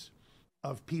stories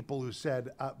of people who said,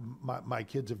 my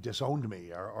kids have disowned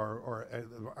me, or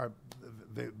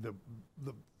the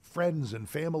friends and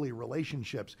family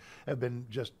relationships have been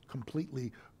just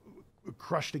completely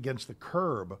crushed against the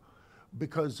curb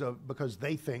because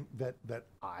they think that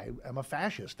I am a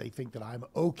fascist. They think that I'm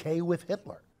okay with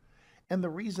Hitler. And the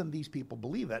reason these people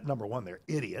believe that, number one, they're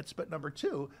idiots, but number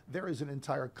two, there is an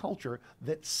entire culture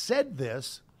that said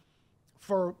this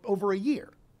for over a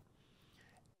year.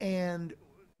 And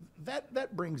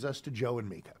that brings us to Joe and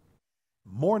Mika.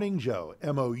 Morning Joe,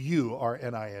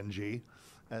 Mourning,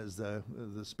 as the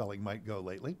spelling might go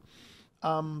lately.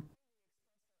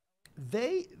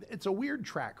 It's a weird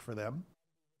track for them.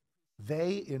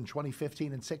 They, in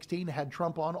 2015 and 16, had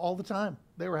Trump on all the time.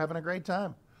 They were having a great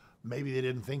time. Maybe they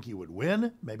didn't think he would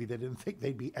win. Maybe they didn't think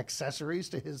they'd be accessories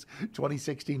to his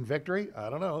 2016 victory.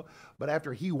 I don't know. But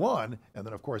after he won, and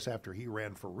then, of course, after he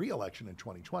ran for re-election in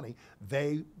 2020,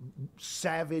 they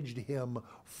savaged him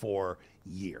for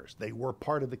years. They were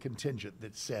part of the contingent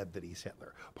that said that he's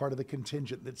Hitler, part of the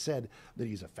contingent that said that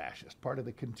he's a fascist, part of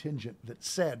the contingent that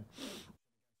said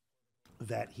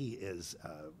that he is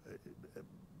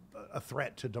a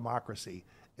threat to democracy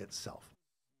itself.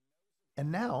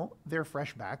 And now they're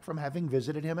fresh back from having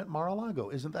visited him at Mar-a-Lago.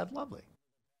 Isn't that lovely?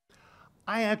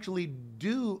 I actually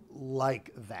do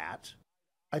like that.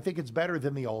 I think it's better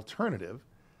than the alternative.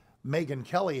 Megyn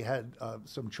Kelly had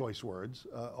some choice words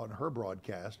on her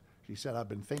broadcast. She said, I've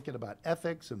been thinking about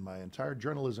ethics, and my entire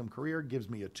journalism career gives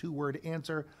me a 2-word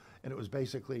answer, and it was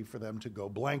basically for them to go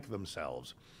blank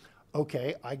themselves.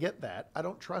 Okay, I get that. I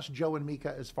don't trust Joe and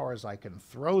Mika as far as I can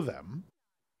throw them.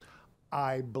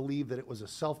 I believe that it was a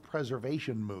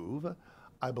self-preservation move.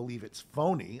 I believe it's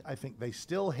phony. I think they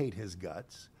still hate his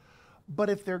guts. But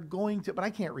if they're going to, but I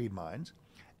can't read minds.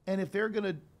 And if they're going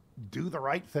to do the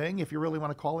right thing, if you really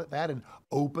want to call it that, and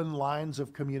open lines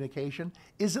of communication,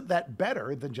 isn't that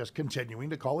better than just continuing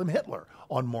to call him Hitler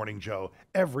on Morning Joe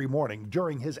every morning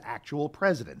during his actual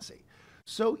presidency?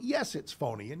 So yes, it's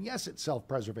phony, and yes, it's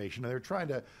self-preservation, and they're trying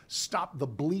to stop the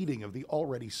bleeding of the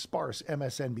already sparse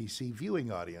MSNBC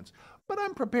viewing audience. But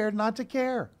I'm prepared not to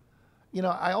care. You know,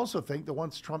 I also think that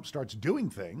once Trump starts doing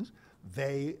things,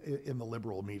 they, in the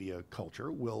liberal media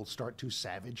culture, will start to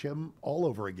savage him all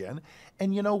over again.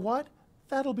 And you know what?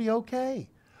 That'll be okay,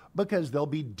 because they'll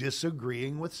be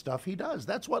disagreeing with stuff he does.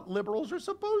 That's what liberals are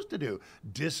supposed to do.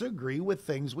 Disagree with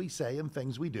things we say and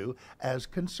things we do as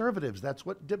conservatives. That's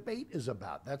what debate is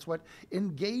about. That's what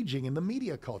engaging in the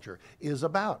media culture is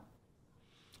about.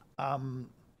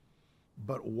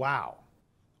 But wow,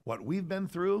 what we've been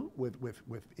through with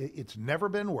it's never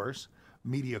been worse.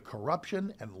 Media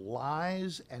corruption and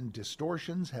lies and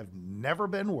distortions have never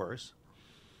been worse.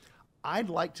 I'd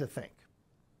like to think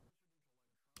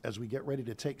as we get ready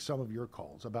to take some of your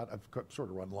calls I've sort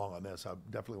of run long on this. I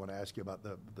definitely want to ask you about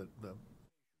the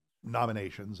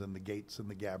nominations and the Gates and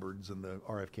the Gabbards and the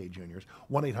RFK Juniors.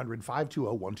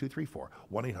 1-800-520-1234.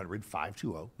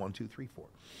 1-800-520-1234.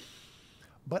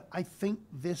 But I think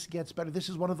this gets better. This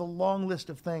is one of the long list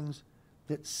of things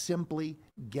that simply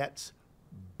gets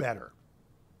better.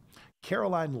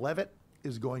 Caroline Leavitt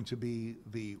is going to be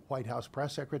the White House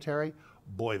press secretary.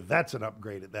 Boy, that's an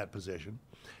upgrade at that position.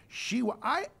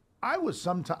 I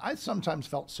sometimes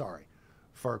felt sorry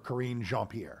for Karine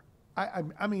Jean-Pierre.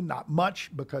 I mean, not much,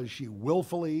 because she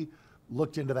willfully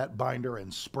looked into that binder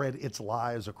and spread its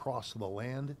lies across the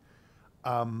land.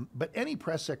 But any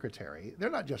press secretary, they're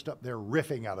not just up there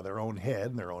riffing out of their own head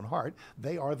and their own heart.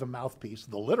 They are the mouthpiece,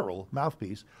 the literal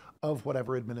mouthpiece of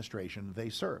whatever administration they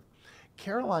serve.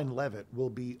 Caroline Leavitt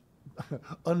will be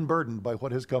unburdened by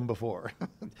what has come before.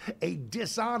 A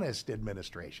dishonest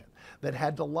administration that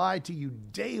had to lie to you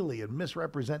daily and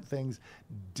misrepresent things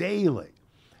daily.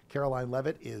 Caroline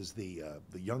Leavitt is the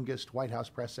youngest White House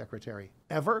press secretary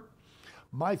ever.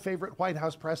 My favorite White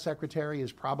House press secretary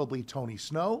is probably Tony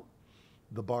Snow.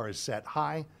 The bar is set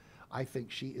high. I think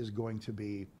she is going to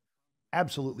be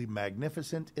absolutely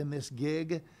magnificent in this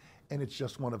gig. And it's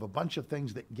just one of a bunch of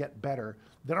things that get better,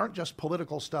 that aren't just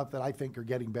political stuff that I think are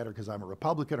getting better because I'm a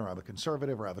Republican or I'm a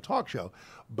conservative or I have a talk show,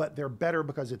 but they're better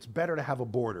because it's better to have a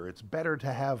border. It's better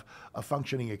to have a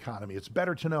functioning economy. It's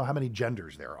better to know how many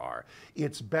genders there are.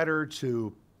 It's better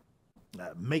to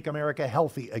make America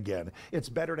healthy again. It's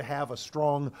better to have a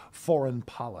strong foreign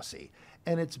policy.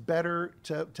 And it's better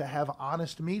to have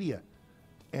honest media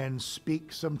and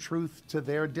speak some truth to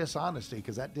their dishonesty,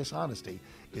 because that dishonesty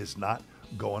is not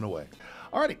going away.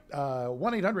 All righty,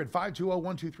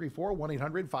 1-800-520-1234,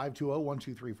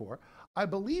 1-800-520-1234. I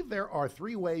believe there are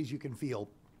three ways you can feel.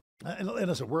 And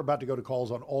listen, we're about to go to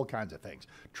calls on all kinds of things.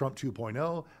 Trump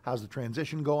 2.0, how's the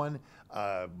transition going?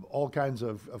 All kinds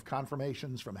of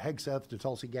confirmations from Hegseth to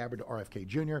Tulsi Gabbard to RFK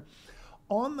Jr.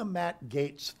 On the Matt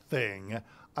Gaetz thing,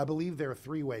 I believe there are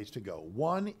three ways to go.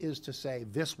 One is to say,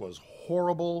 this was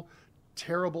horrible,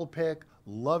 terrible pick.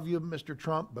 Love you, Mr.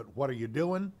 Trump, but what are you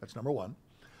doing? That's number one.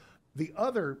 The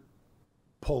other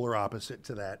polar opposite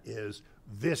to that is,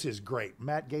 this is great.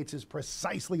 Matt Gaetz is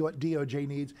precisely what DOJ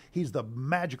needs. He's the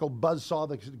magical buzzsaw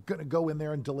that's going to go in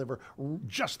there and deliver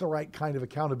just the right kind of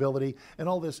accountability. And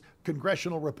all this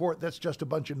congressional report, that's just a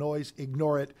bunch of noise.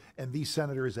 Ignore it. And these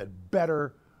senators had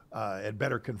better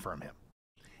confirm him.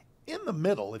 In the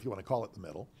middle, if you want to call it the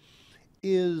middle,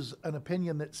 is an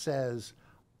opinion that says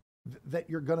that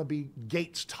you're going to be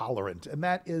Gaetz tolerant. And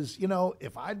that is,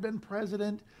 if I'd been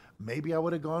president, maybe I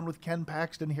would have gone with Ken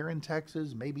Paxton here in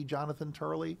Texas, maybe Jonathan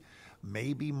Turley,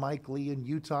 maybe Mike Lee in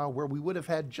Utah, where we would have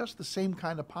had just the same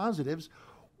kind of positives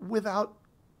without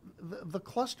the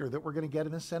cluster that we're going to get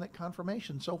in a Senate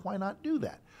confirmation. So why not do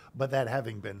that? But that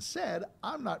having been said,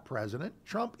 I'm not president.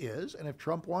 Trump is. And if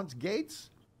Trump wants Gaetz,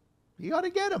 you ought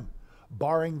to get him,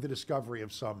 barring the discovery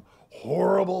of some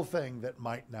horrible thing that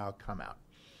might now come out.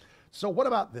 So what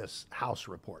about this House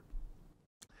report?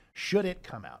 Should it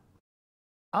come out?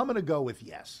 I'm going to go with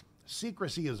yes.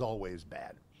 Secrecy is always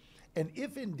bad. And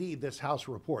if indeed this House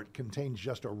report contains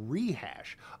just a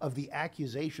rehash of the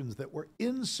accusations that were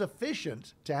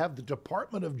insufficient to have the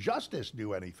Department of Justice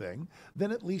do anything,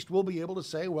 then at least we'll be able to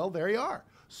say, well, there you are.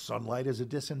 Sunlight is a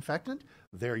disinfectant.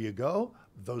 There you go.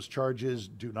 Those charges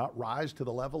do not rise to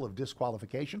the level of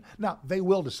disqualification. Now, they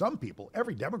will to some people.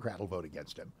 Every Democrat will vote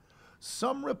against him.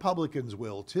 Some Republicans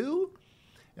will too.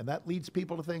 And that leads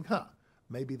people to think,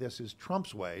 maybe this is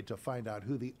Trump's way to find out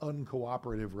who the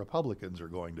uncooperative Republicans are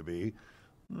going to be.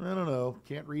 I don't know.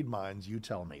 Can't read minds. You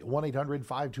tell me.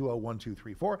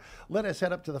 1-800-520-1234. Let us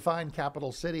head up to the fine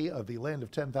capital city of the land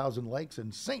of 10,000 lakes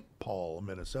in St. Paul,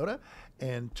 Minnesota.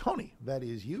 And Tony, that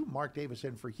is you. Mark Davis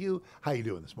in for Hugh. How you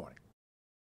doing this morning?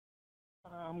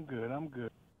 I'm good. I'm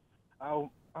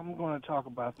going to talk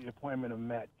about the appointment of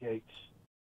Matt Gaetz.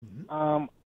 Mm-hmm.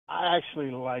 I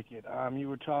actually like it. You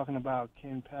were talking about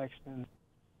Ken Paxton.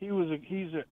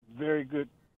 He's a very good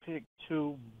pick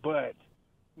too, but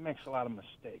he makes a lot of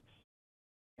mistakes.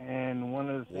 And one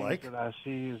of the things that I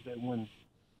see is that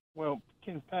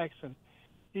Ken Paxton,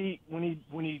 when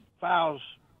he files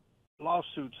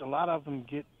lawsuits, a lot of them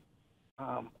get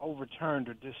overturned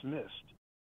or dismissed.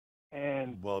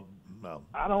 And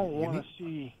I don't want to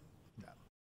see. No.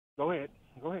 Go ahead.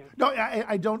 No,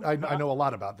 I don't. I know a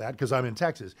lot about that because I'm in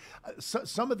Texas.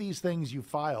 Some of these things you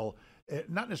file,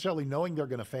 not necessarily knowing they're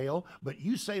going to fail, but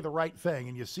you say the right thing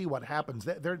and you see what happens.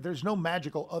 There's no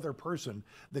magical other person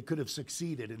that could have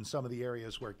succeeded in some of the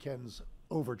areas where Ken's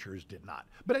overtures did not.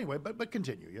 But anyway, but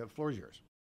continue. The floor is yours.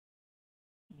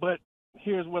 But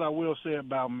here's what I will say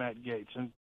about Matt Gaetz,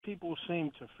 and people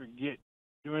seem to forget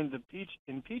during the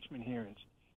impeachment hearings,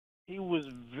 he was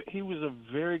a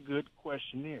very good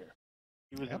questionnaire.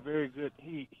 He was a very good.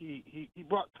 He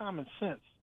brought common sense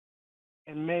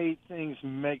and made things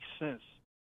make sense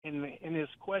in his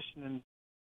questioning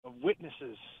of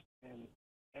witnesses and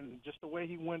just the way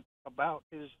he went about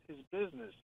his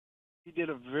business. He did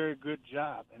a very good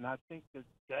job, and I think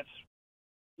that's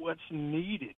what's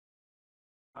needed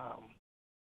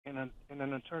in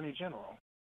an attorney general.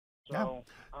 So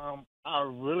I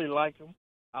really like him.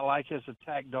 I like his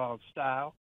attack dog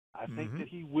style. I think that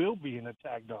he will be an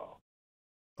attack dog.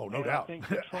 Oh, no doubt. I think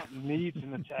that Trump needs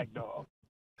an attack dog.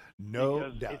 No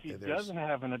because doubt. If he doesn't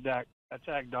have an attack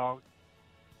dog,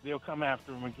 they'll come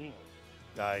after him again.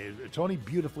 Tony,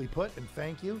 beautifully put, and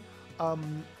thank you. I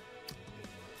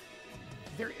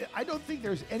don't think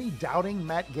there's any doubting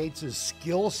Matt Gaetz'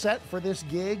 skill set for this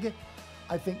gig.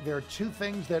 I think there are two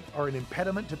things that are an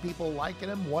impediment to people liking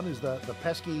him. One is the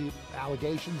pesky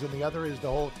allegations, and the other is the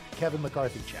whole Kevin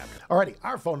McCarthy chapter. Alrighty,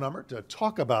 our phone number to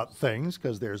talk about things,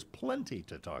 because there's plenty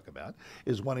to talk about,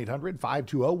 is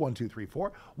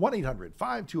 1-800-520-1234,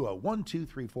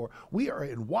 1-800-520-1234. We are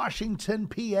in Washington,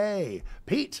 PA.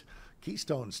 Pete,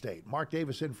 Keystone State. Mark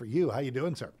Davis in for you. How you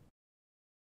doing, sir?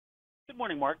 Good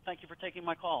morning, Mark. Thank you for taking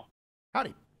my call.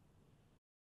 Howdy.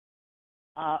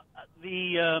 I'd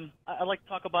like to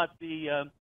talk about the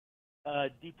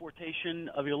deportation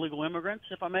of illegal immigrants,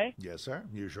 if I may. Yes, sir.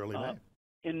 You surely may.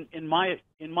 In my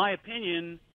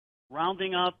opinion,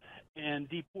 rounding up and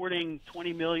deporting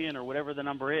 20 million or whatever the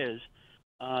number is,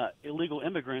 illegal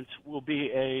immigrants will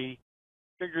be a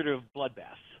figurative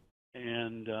bloodbath.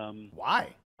 And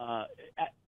why?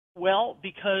 Well,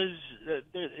 because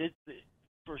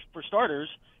for starters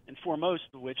and foremost,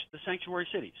 of which the sanctuary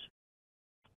cities.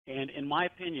 And in my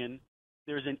opinion,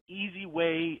 there's an easy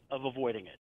way of avoiding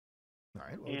it. All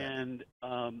right. Well, and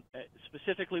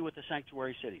specifically with the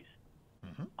sanctuary cities.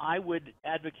 I would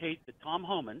advocate that Tom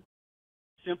Homan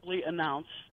simply announce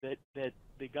that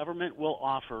the government will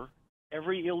offer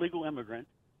every illegal immigrant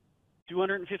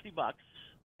 $250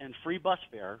 and free bus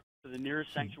fare to the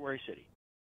nearest sanctuary city.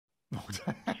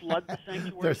 Flood the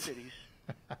sanctuary cities.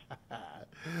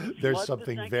 There's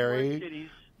something very... cities.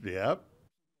 Yep.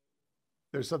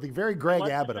 There's something very Greg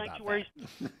Abbott about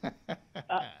that.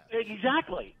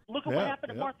 Exactly. Look at what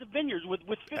happened to Martha Vineyards with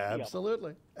 50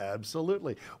 Absolutely.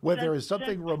 Absolutely. When there is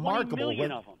something remarkable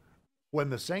when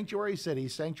the sanctuary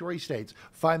cities, sanctuary states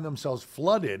find themselves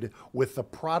flooded with the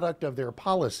product of their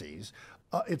policies,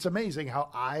 it's amazing how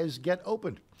eyes get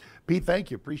opened. Pete,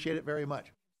 thank you. Appreciate it very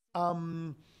much.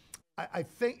 I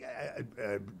think,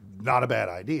 not a bad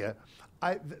idea,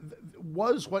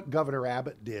 was what Governor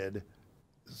Abbott did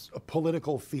a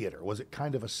political theater? Was it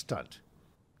kind of a stunt?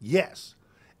 Yes.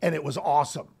 And it was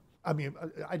awesome. I mean,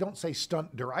 I don't say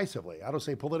stunt derisively. I don't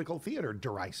say political theater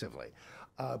derisively.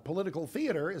 Political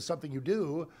theater is something you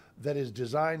do that is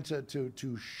designed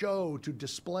to show, to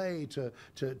display, to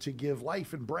give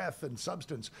life and breath and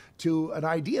substance to an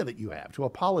idea that you have, to a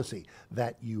policy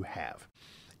that you have.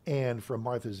 And from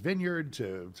Martha's Vineyard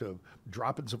to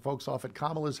dropping some folks off at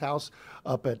Kamala's house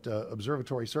up at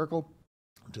Observatory Circle,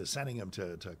 to sending them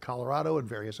to Colorado and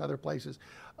various other places,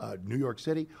 New York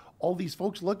City, all these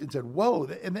folks looked and said, whoa.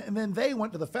 And then they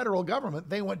went to the federal government.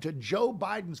 They went to Joe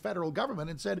Biden's federal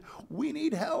government and said, we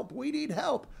need help. We need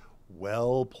help.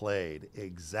 Well played.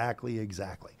 Exactly.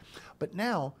 But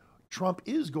now Trump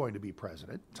is going to be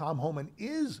president. Tom Homan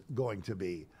is going to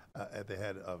be at the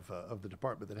head of the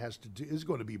department that is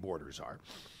going to be border czar.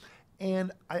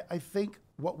 And I think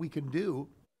what we can do,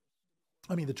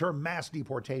 I mean, the term mass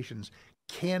deportations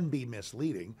can be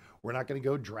misleading. We're not going to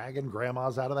go dragging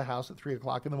grandmas out of the house at 3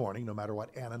 o'clock in the morning, no matter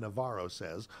what Anna Navarro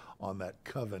says on that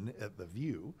coven at The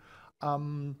View.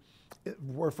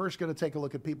 We're first going to take a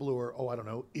look at people who are,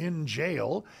 in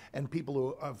jail and people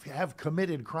who have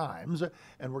committed crimes,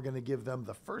 and we're going to give them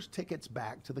the first tickets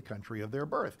back to the country of their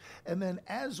birth. And then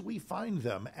as we find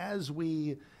them, as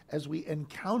we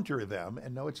encounter them,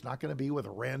 and no, it's not going to be with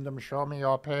random show me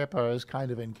your papers kind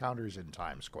of encounters in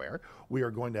Times Square. We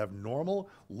are going to have normal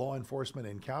law enforcement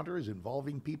encounters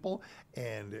involving people,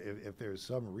 and if there's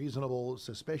some reasonable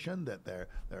suspicion that their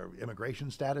immigration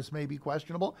status may be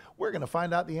questionable, we're going to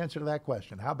find out the answer to that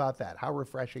question. How about that? How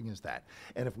refreshing is that?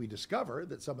 And if we discover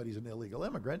that somebody's an illegal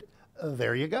immigrant,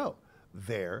 there you go.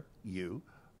 There you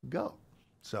go.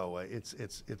 So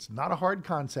it's not a hard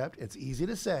concept. It's easy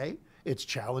to say. It's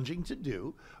challenging to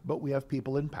do, but we have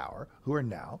people in power who are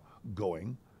now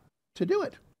going to do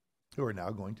it. All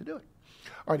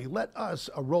righty, let us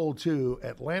roll to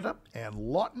Atlanta and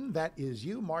Lawton. That is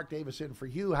you, Mark Davis in for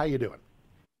you. How you doing?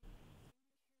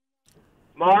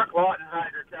 Mark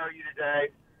Lautenheiser, how are you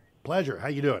today? Pleasure. How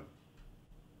you doing?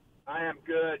 I am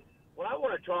good. Well, I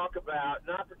want to talk about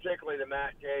not particularly the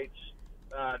Matt Gaetz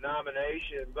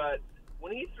nomination, but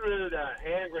when he threw the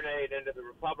hand grenade into the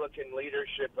Republican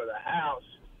leadership of the House,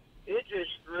 it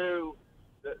just threw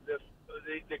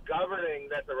the governing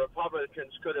that the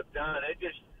Republicans could have done. It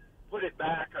just put it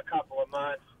back a couple of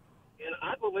months. And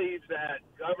I believe that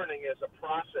governing is a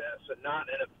process and not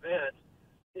an event.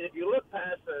 If you look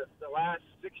past the last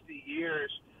 60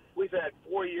 years, we've had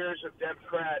 4 years of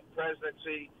Democrat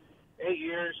presidency, 8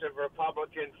 years of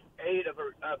Republican, 8 of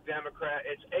Democrat.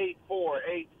 It's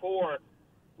 8-4, 8-4.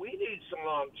 We need some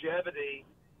longevity.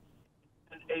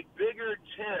 And a bigger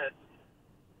tent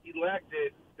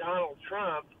elected Donald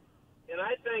Trump, and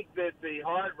I think that the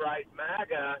hard right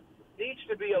MAGA needs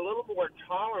to be a little more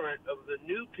tolerant of the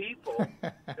new people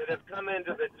that have come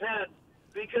into the tent,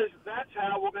 because that's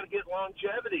how we're going to get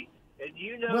longevity. And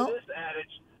you know this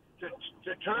adage,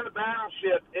 to turn a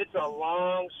battleship, it's a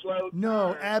long, slow turn.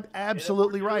 No,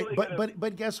 absolutely right.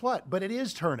 But guess what? But it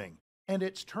is turning. And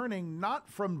it's turning not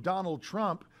from Donald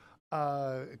Trump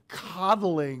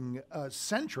coddling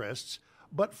centrists,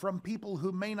 but from people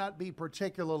who may not be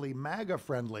particularly MAGA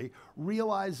friendly,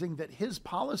 realizing that his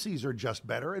policies are just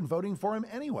better and voting for him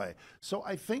anyway. So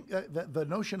I think that the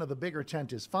notion of the bigger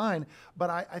tent is fine, but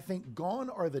I think gone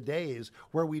are the days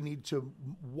where we need to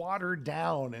water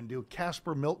down and do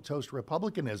Casper Milquetoast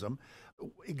Republicanism.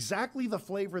 Exactly the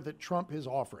flavor that Trump is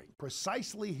offering,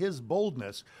 precisely his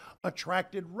boldness,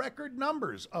 attracted record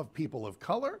numbers of people of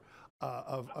color,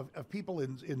 of people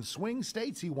in swing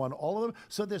states. He won all of them.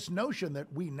 So this notion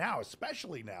that we now,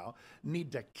 especially now,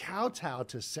 need to kowtow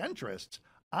to centrists,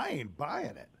 I ain't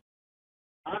buying it.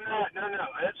 I'm not. No,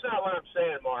 that's not what I'm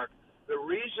saying, Mark. The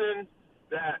reason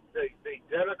that the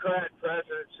Democrat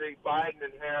presidency, Biden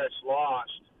and Harris,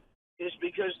 lost is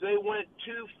because they went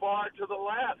too far to the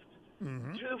left,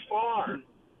 too far.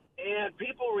 And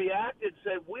people reacted,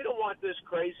 said, we don't want this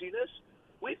craziness.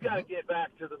 We've got to get back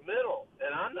to the middle.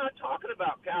 And I'm not talking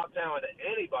about kowtowing to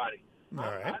anybody. All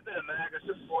right. I've been a MAGA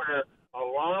supporter a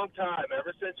long time,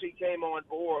 ever since he came on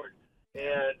board.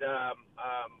 And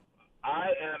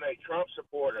I am a Trump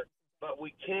supporter. But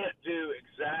we can't do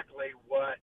exactly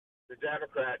what the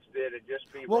Democrats did and just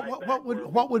be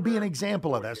what would be an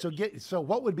example of that? So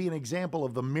what would be an example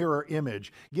of the mirror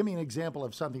image? Give me an example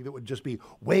of something that would just be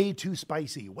way too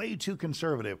spicy, way too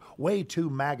conservative, way too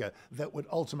MAGA, that would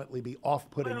ultimately be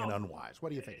off-putting and unwise.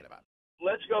 What are you thinking about?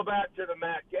 Let's go back to the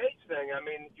Matt Gaetz thing. I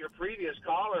mean, your previous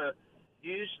caller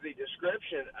used the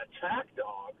description attack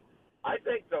dog. I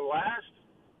think the last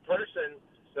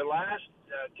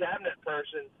cabinet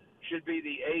person should be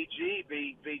the AG,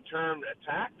 be termed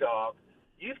attack dog.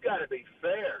 You've got to be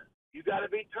fair. You've got to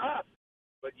be tough,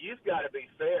 but you've got to be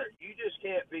fair. You just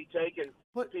can't be taking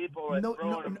people and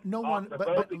throwing them off the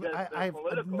boat because they're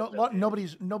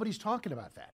political. Nobody's talking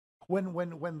about that.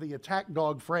 When the attack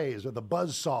dog phrase or the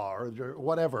buzzsaw or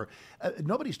whatever,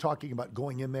 nobody's talking about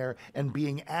going in there and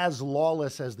being as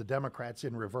lawless as the Democrats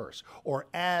in reverse, or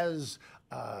as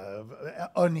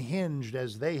unhinged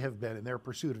as they have been in their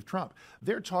pursuit of Trump.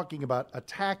 They're talking about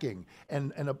attacking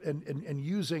and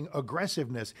using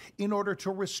aggressiveness in order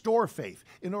to restore faith,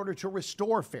 in order to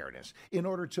restore fairness, in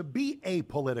order to be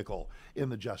apolitical in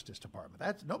the Justice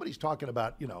Department. Nobody's talking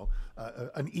about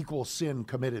an equal sin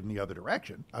committed in the other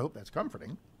direction. I hope that's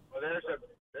comforting. Well,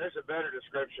 there's a better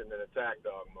description than attack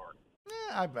dog, Mark.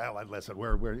 Listen,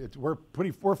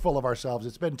 we're full of ourselves.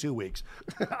 It's been 2 weeks.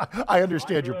 I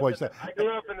understand your points. I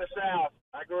grew up in the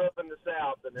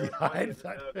South. And there were plenty of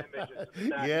images of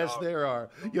attack yes, dogs. there are.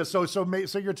 Yeah. So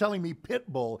you're telling me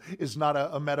pit bull is not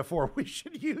a metaphor we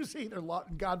should use either.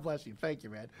 God bless you. Thank you,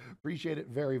 man. Appreciate it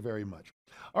very, very much.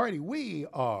 All righty, we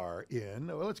are in.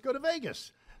 Well, let's go to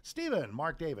Vegas. Stephen,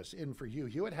 Mark Davis, in for Hugh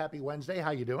Hewitt. Happy Wednesday.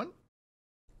 How you doing?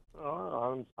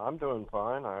 I'm doing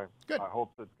fine. Good. I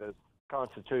hope that this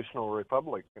constitutional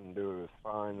republic can do as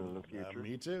fine in the future.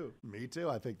 Me too.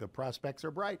 I think the prospects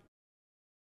are bright.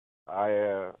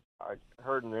 I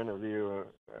heard an interview,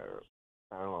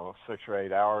 I don't know, 6 or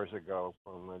 8 hours ago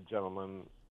from a gentleman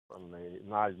from the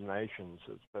United Nations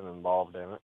that's been involved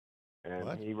in it,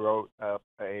 and he wrote up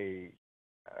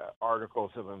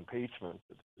articles of impeachment.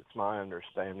 It's my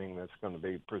understanding that's going to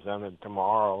be presented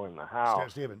tomorrow in the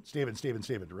House. Stephen,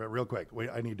 real quick.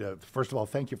 I need to, first of all,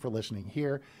 thank you for listening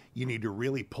here. You need to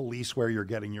really police where you're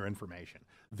getting your information.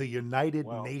 The United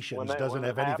Nations doesn't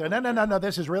have anything. No,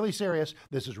 this is really serious.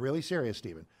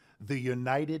 Stephen. The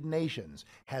United Nations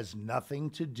has nothing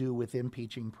to do with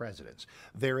impeaching presidents.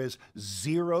 There is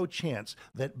zero chance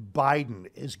that Biden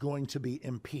is going to be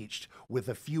impeached with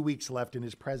a few weeks left in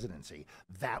his presidency.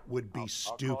 That would be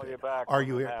stupid. I'll call you back Are when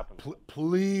you it here? happens.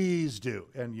 Please do,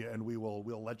 and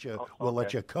we'll let you let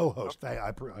okay. you co-host.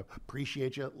 I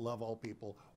appreciate you. Love all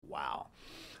people. Wow,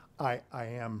 I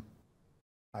am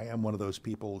one of those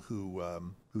people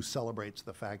who celebrates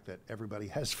the fact that everybody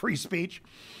has free speech,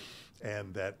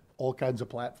 and that all kinds of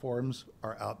platforms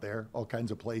are out there, all kinds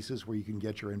of places where you can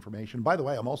get your information. By the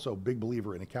way, I'm also a big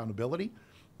believer in accountability.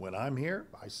 When I'm here,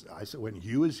 I say when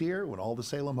Hugh is here, when all the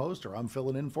Salem hosts, or I'm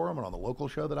filling in for him, and on the local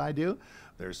show that I do,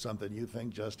 there's something you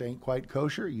think just ain't quite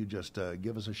kosher, you just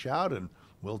give us a shout, and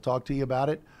we'll talk to you about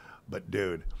it. But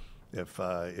dude, if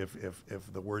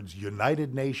the words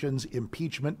United Nations,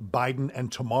 impeachment, Biden,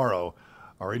 and tomorrow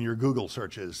are in your Google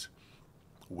searches,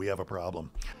 we have a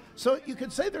problem. So you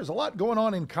could say there's a lot going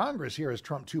on in Congress here as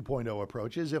Trump 2.0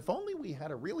 approaches. If only we had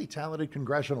a really talented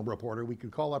congressional reporter we could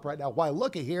call up right now. Why,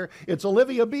 looky here, it's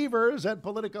Olivia Beavers at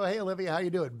Politico. Hey, Olivia, how you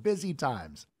doing? Busy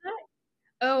times.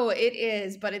 Oh, it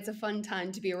is, but it's a fun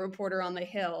time to be a reporter on the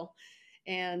Hill.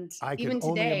 And I can even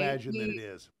only today, imagine that it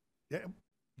is. Yeah.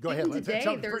 Go ahead. Even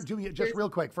today, Do me just real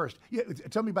quick first. Yeah,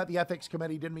 tell me about the ethics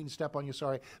committee. Didn't mean to step on you.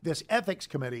 Sorry. This ethics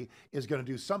committee is going to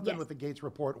do something with the Gates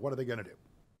report. What are they going to do?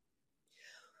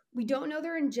 We don't know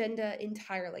their agenda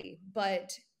entirely,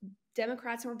 but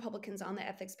Democrats and Republicans on the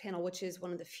ethics panel, which is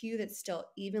one of the few that's still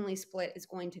evenly split, is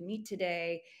going to meet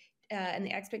today. And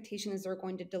the expectation is they're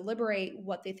going to deliberate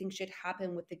what they think should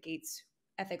happen with the Gates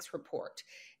ethics report.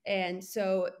 And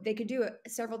so they could do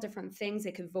several different things.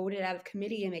 They could vote it out of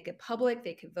committee and make it public.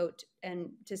 They could vote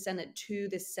and to send it to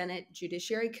the Senate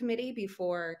Judiciary Committee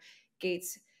before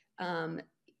Gates's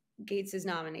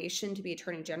nomination to be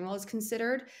Attorney General is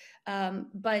considered.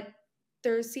 But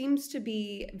there seems to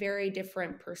be very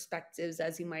different perspectives,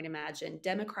 as you might imagine.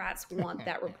 Democrats want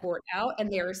that report out,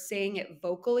 and they are saying it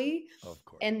vocally. Of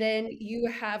course. And then you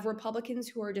have Republicans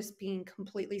who are just being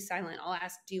completely silent. I'll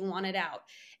ask, do you want it out?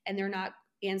 And they're not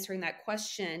answering that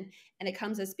question. And it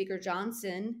comes as Speaker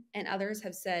Johnson and others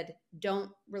have said,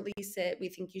 don't release it. We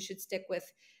think you should stick with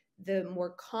the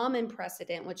more common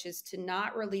precedent, which is to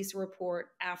not release a report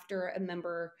after a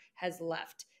member has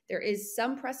left. There is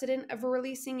some precedent of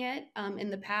releasing it in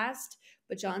the past,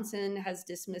 but Johnson has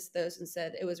dismissed those and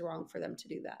said it was wrong for them to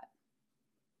do that.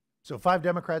 So 5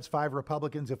 Democrats, 5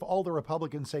 Republicans. If all the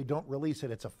Republicans say don't release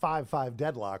it, it's a 5-5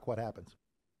 deadlock. What happens?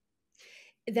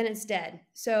 Then it's dead.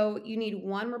 So you need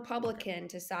one Republican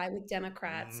to side with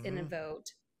Democrats in a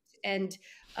vote. And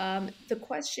the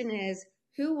question is,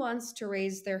 who wants to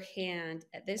raise their hand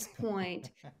at this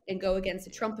point and go against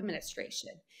the Trump administration?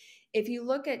 If you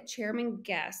look at Chairman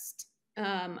Guest,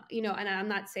 and I'm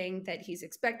not saying that he's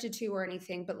expected to or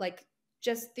anything, but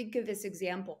just think of this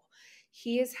example.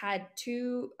 He has had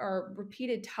 2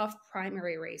 repeated tough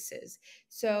primary races.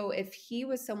 So if he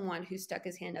was someone who stuck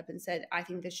his hand up and said, I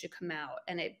think this should come out,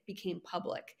 and it became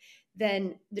public,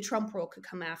 then the Trump world could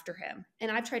come after him.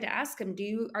 And I've tried to ask him,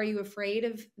 are you afraid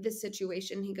of this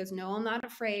situation? He goes, no, I'm not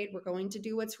afraid. We're going to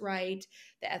do what's right.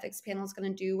 The ethics panel is going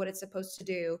to do what it's supposed to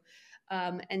do.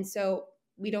 And so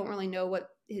we don't really know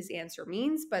what his answer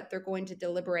means, but they're going to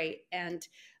deliberate. And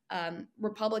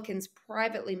Republicans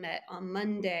privately met on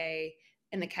Monday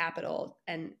in the Capitol,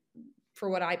 and for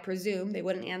what I presume they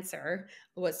wouldn't answer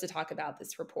was to talk about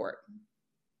this report.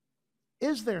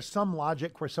 Is there some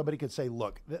logic where somebody could say,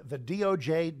 look, the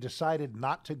DOJ decided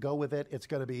not to go with it. It's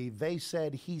going to be they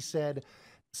said, he said.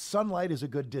 Sunlight is a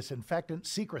good disinfectant.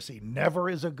 Secrecy never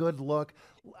is a good look.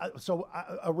 So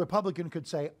a Republican could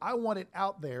say, I want it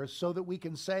out there so that we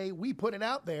can say we put it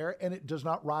out there and it does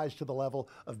not rise to the level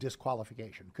of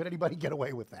disqualification. Could anybody get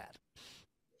away with that?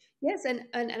 Yes,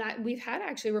 we've had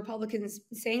actually Republicans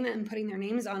saying that and putting their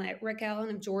names on it. Rick Allen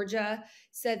of Georgia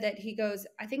said that he goes,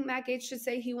 I think Matt Gaetz should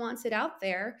say he wants it out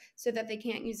there so that they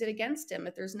can't use it against him.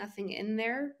 If there's nothing in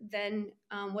there, then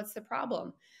what's the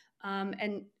problem?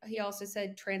 And he also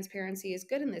said transparency is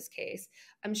good in this case.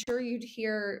 I'm sure you'd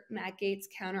hear Matt Gaetz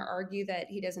counter argue that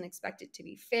he doesn't expect it to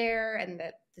be fair and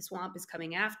that the swamp is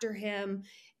coming after him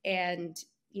and,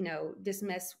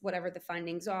 dismiss whatever the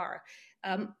findings are.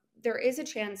 There is a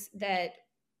chance that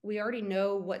we already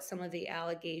know what some of the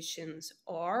allegations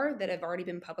are that have already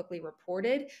been publicly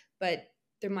reported, but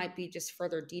there might be just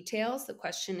further details. The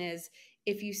question is,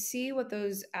 if you see what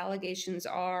those allegations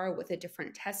are with a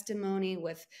different testimony,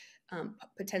 with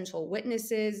potential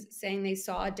witnesses saying they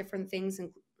saw different things, and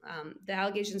the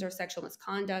allegations are sexual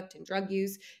misconduct and drug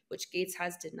use, which Gaetz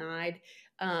has denied,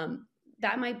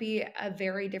 that might be a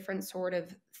very different sort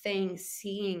of thing,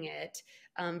 seeing it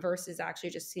versus actually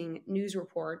just seeing news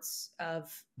reports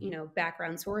of,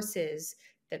 background sources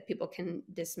that people can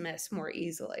dismiss more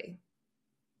easily.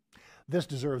 This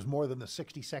deserves more than the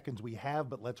 60 seconds we have,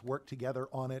 but let's work together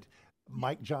on it.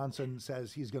 Mike Johnson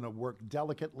says he's going to work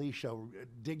delicately, show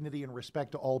dignity and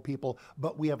respect to all people,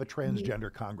 but we have a transgender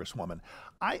congresswoman.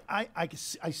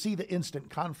 I see the instant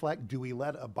conflict. Do we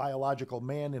let a biological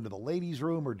man into the ladies'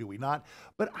 room or do we not?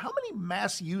 But how many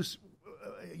mass use,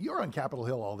 you're on Capitol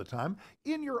Hill all the time,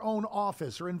 in your own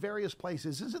office or in various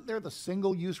places, isn't there the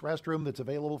single-use restroom that's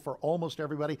available for almost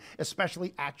everybody,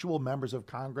 especially actual members of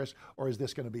Congress, or is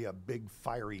this going to be a big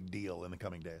fiery deal in the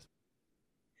coming days?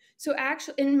 So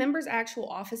actually, in members' actual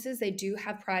offices, they do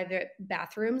have private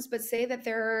bathrooms, but say that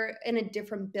they're in a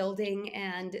different building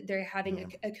and they're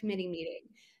having a committee meeting.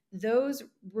 Those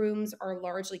rooms are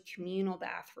largely communal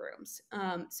bathrooms.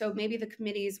 So maybe the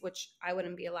committees, which I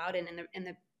wouldn't be allowed in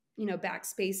the back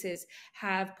spaces,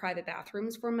 have private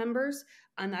bathrooms for members.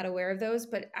 I'm not aware of those,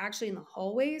 but actually in the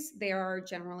hallways, they are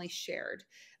generally shared.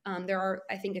 There are,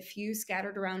 I think, a few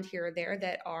scattered around here or there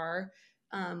that are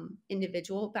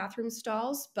individual bathroom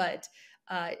stalls, but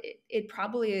it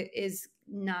probably is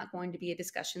not going to be a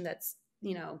discussion that's,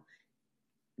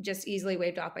 just easily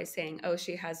waved off by saying, oh,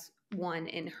 she has one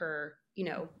in her,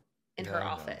 her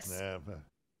office. Yeah.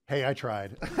 Hey, I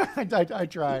tried. I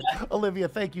tried. Olivia,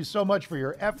 thank you so much for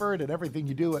your effort and everything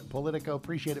you do at Politico.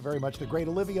 Appreciate it very much. The great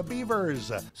Olivia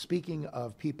Beavers. Speaking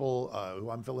of people who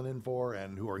I'm filling in for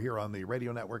and who are here on the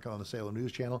radio network and on the Salem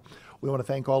News Channel, we want to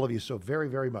thank all of you so very,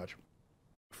 very much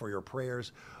for your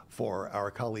prayers for our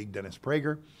colleague Dennis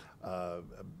Prager.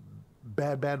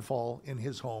 Bad fall in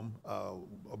his home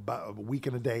about a week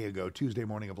and a day ago, Tuesday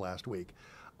morning of last week.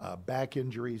 Back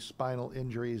injuries, spinal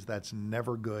injuries, that's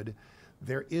never good.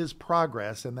 There is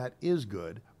progress, and that is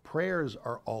good. Prayers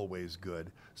are always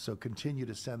good, so continue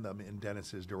to send them in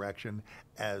Dennis's direction,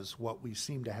 as what we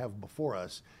seem to have before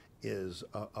us is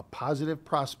a positive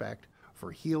prospect for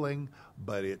healing,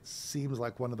 but it seems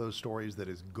like one of those stories that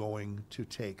is going to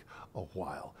take a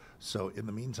while. So in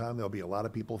the meantime, there'll be a lot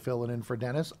of people filling in for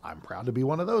Dennis. I'm proud to be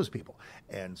one of those people.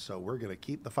 And so we're going to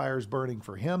keep the fires burning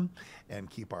for him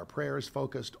and keep our prayers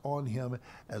focused on him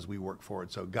as we work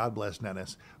forward. So God bless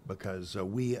Dennis, because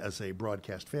we as a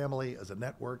broadcast family, as a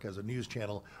network, as a news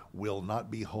channel, will not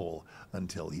be whole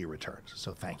until he returns.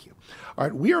 So thank you. All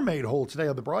right, we are made whole today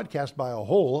on the broadcast by a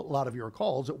whole lot of your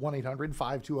calls at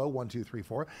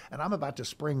 1-800-520-1234. And I'm about to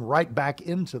spring right back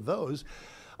into those.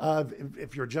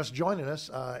 If you're just joining us,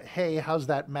 hey, how's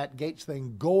that Matt Gaetz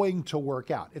thing going to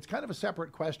work out? It's kind of a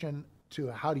separate question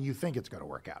to how do you think it's going to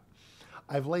work out.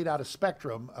 I've laid out a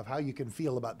spectrum of how you can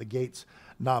feel about the Gaetz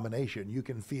nomination. You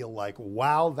can feel like,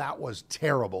 wow, that was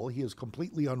terrible. He is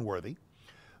completely unworthy.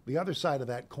 The other side of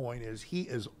that coin is he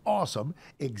is awesome,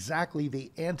 exactly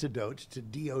the antidote to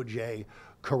DOJ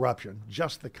corruption,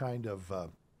 just the kind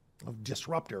of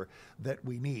disruptor that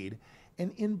we need.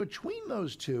 And in between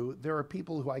those two, there are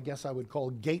people who I guess I would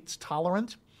call Gaetz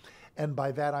tolerant. And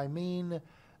by that I mean,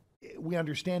 we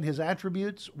understand his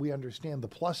attributes, we understand the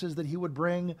pluses that he would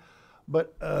bring,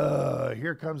 but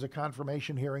here comes a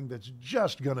confirmation hearing that's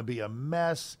just going to be a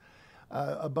mess.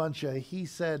 A bunch of he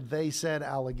said, they said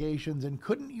allegations. And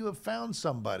couldn't you have found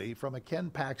somebody from a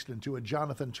Ken Paxton to a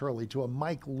Jonathan Turley to a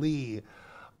Mike Lee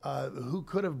who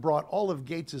could have brought all of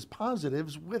Gaetz's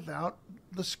positives without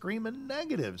the screaming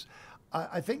negatives?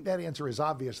 I think that answer is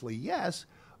obviously yes,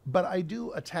 but I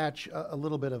do attach a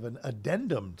little bit of an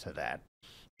addendum to that,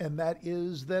 and that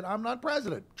is that I'm not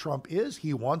president. Trump is.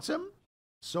 He wants him.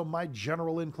 So my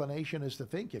general inclination is to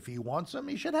think if he wants him,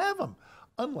 he should have him,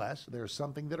 unless there's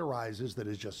something that arises that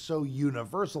is just so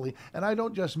universally, and I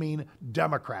don't just mean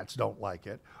Democrats don't like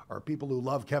it, or people who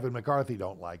love Kevin McCarthy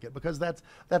don't like it, because that's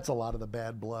a lot of the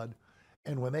bad blood.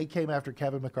 And when they came after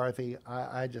Kevin McCarthy,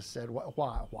 I just said,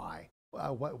 why?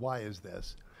 Why is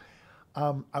this?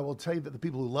 I will tell you that the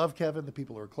people who love Kevin, the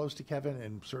people who are close to Kevin,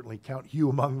 and certainly count Hugh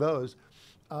among those,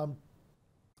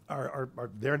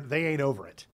 they ain't over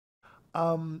it.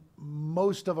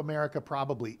 Most of America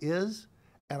probably is,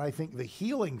 and I think the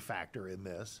healing factor in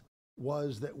this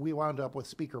was that we wound up with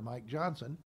Speaker Mike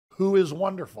Johnson, who is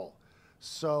wonderful.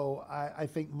 So I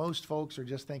think most folks are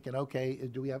just thinking, okay,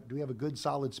 do we have a good,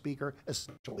 solid speaker?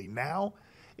 Especially now,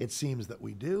 it seems that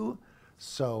we do.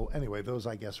 So anyway, those,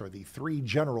 I guess, are the three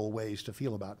general ways to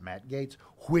feel about Matt Gaetz.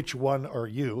 Which one are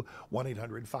you?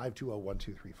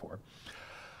 1-800-520-1234.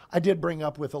 I did bring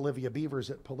up with Olivia Beavers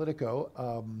at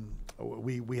Politico,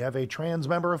 we have a trans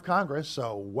member of Congress,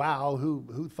 so wow,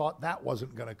 who thought that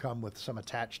wasn't going to come with some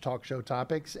attached talk show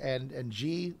topics? And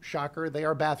gee, shocker, they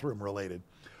are bathroom related.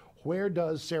 Where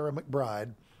does Sarah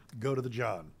McBride go to the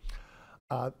John?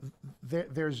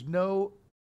 There's no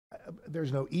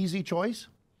easy choice.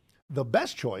 The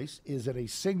best choice is at a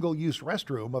single-use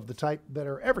restroom of the type that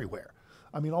are everywhere.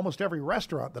 I mean, almost every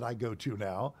restaurant that I go to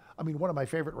now, I mean, one of my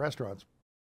favorite restaurants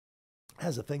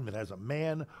has a thing that has a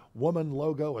man, woman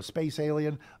logo, a space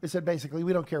alien. They said, basically,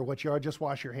 we don't care what you are, just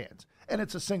wash your hands. And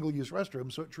it's a single-use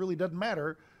restroom, so it truly doesn't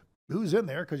matter who's in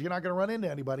there because you're not going to run into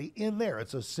anybody in there.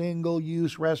 It's a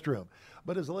single-use restroom.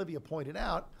 But as Olivia pointed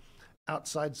out,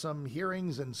 outside some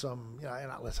hearings and some,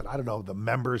 and listen, I don't know, the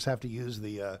members have to use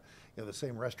the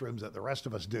same restrooms that the rest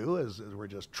of us do as we're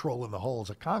just trolling the halls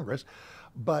of Congress.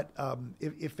 But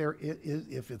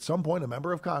if at some point a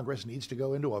member of Congress needs to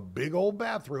go into a big old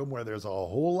bathroom where there's a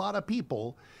whole lot of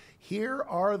people, here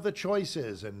are the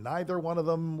choices, and neither one of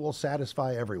them will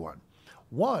satisfy everyone.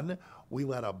 One, we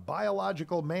let a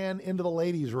biological man into the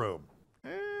ladies' room.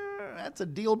 That's a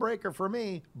deal breaker for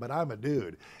me, but I'm a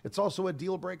dude. It's also a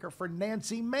deal breaker for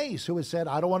Nancy Mace, who has said,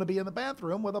 I don't want to be in the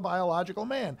bathroom with a biological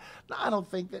man. Now, I don't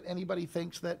think that anybody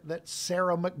thinks that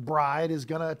Sarah McBride is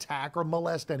going to attack or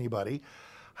molest anybody.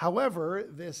 However,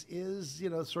 this is,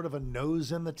 sort of a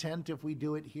nose in the tent. If we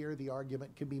do it here, the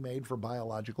argument can be made for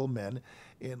biological men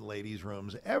in ladies'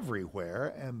 rooms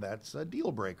everywhere, and that's a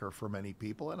deal breaker for many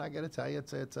people. And I got to tell you,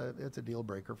 it's a deal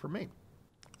breaker for me.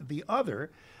 The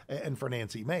other, and for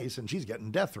Nancy Mace, and she's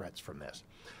getting death threats from this.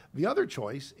 The other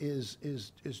choice is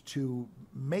to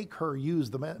make her use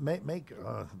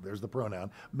there's the pronoun,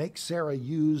 make Sarah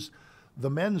use the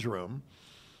men's room,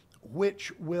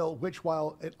 which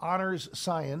while it honors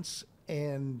science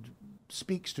and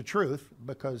speaks to truth,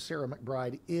 because Sarah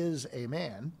McBride is a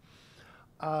man,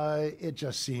 it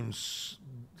just seems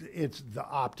the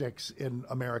optics in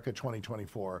America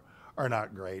 2024 are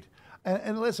not great.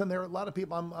 And listen, there are a lot of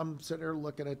people. I'm sitting there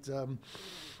looking at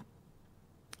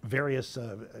various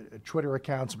Twitter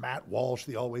accounts. Matt Walsh,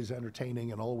 the always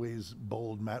entertaining and always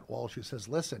bold Matt Walsh, who says,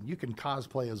 "Listen, you can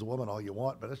cosplay as a woman all you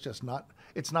want, but it's just not.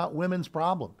 It's not women's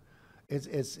problem.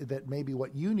 It's that maybe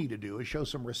what you need to do is show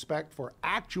some respect for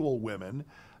actual women,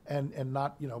 and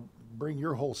not bring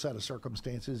your whole set of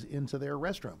circumstances into their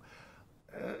restroom."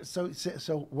 So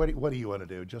what do you want to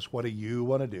do? Just what do you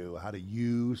want to do? How do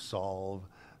you solve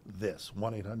this?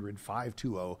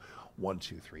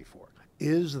 1-800-520-1234.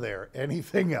 Is there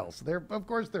anything else? There, of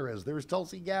course there is. There's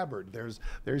Tulsi Gabbard. There's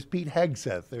Pete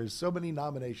Hegseth. There's so many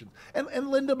nominations.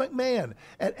 And Linda McMahon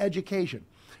at Education.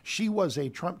 She was a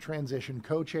Trump transition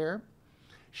co-chair.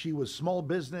 She was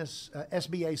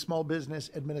SBA Small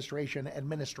Business Administration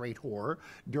administrator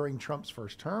during Trump's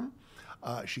first term.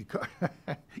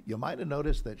 You might have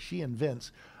noticed that she and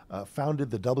Vince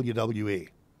founded the WWE.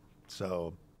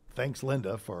 So thanks,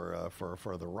 Linda, for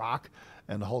The Rock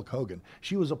and Hulk Hogan.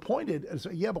 She was appointed.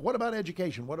 But what about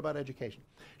education? What about education?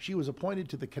 She was appointed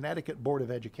to the Connecticut Board of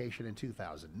Education in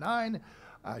 2009.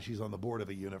 She's on the board of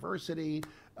a university.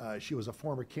 She was a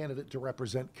former candidate to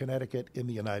represent Connecticut in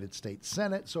the United States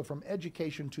Senate. So from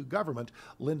education to government,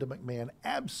 Linda McMahon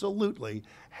absolutely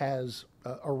has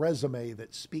a resume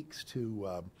that speaks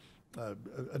to a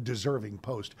deserving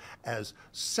post as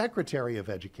Secretary of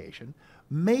Education,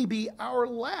 maybe our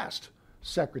last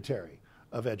Secretary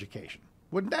of Education.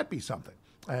 Wouldn't that be something?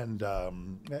 And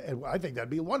I think that'd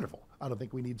be wonderful. I don't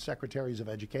think we need secretaries of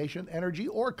education, energy,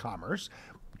 or commerce.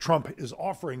 Trump is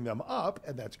offering them up,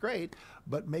 and that's great,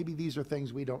 but maybe these are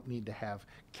things we don't need to have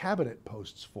cabinet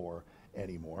posts for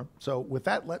anymore. So with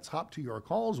that, let's hop to your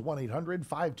calls,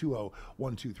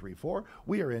 1-800-520-1234.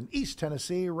 We are in East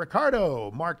Tennessee. Ricardo,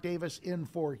 Mark Davis in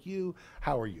for Hugh.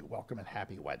 How are you? Welcome and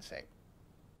happy Wednesday.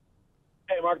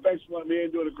 Hey, Mark, thanks for letting me in.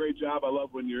 Doing a great job. I love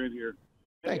when you're in here.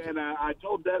 Thank you. I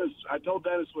told Dennis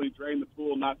when he drained the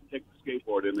pool not to take the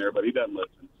skateboard in there, but he doesn't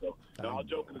listen. So all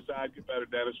joking aside, get better,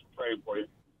 Dennis. We're praying for you.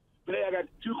 But hey, I got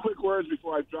two quick words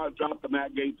before I drop the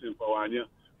Matt Gaetz info on you.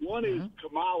 One is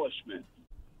accomplishments.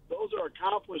 Those are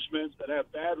accomplishments that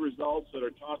have bad results that are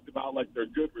talked about like they're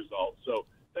good results. So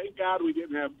thank God we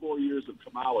didn't have 4 years of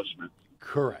accomplishments.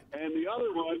 Correct. And the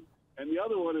other one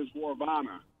is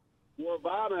Warvana.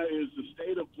 Warvana is the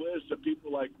state of bliss that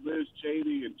people like Liz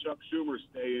Cheney and Chuck Schumer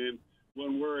stay in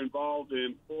when we're involved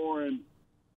in foreign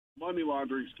money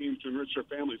laundering schemes to enrich their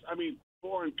families. I mean,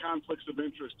 foreign conflicts of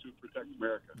interest to protect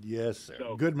America. Yes, sir.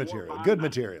 So, good material. Warvana. Good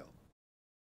material.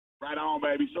 Right on,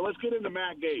 baby. So let's get into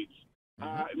Matt Gaetz.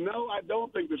 No, I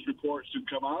don't think this report should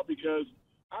come out because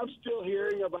I'm still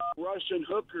hearing about Russian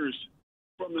hookers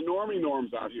from the normie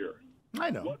norms out here. I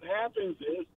know. What happens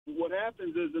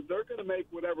is that they're going to make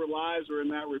whatever lies are in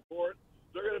that report,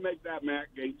 they're going to make that Matt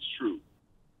Gaetz true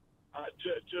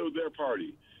to their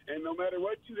party. And no matter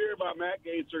what you hear about Matt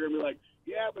Gaetz, they're going to be like,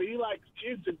 Yeah, but he likes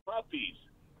kids and puppies.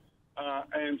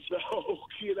 And so,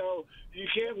 you know, you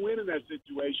can't win in that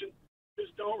situation.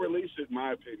 Just don't release it, in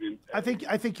my opinion. I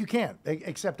think you can,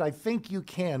 except I think you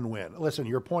can win. Listen,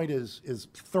 your point is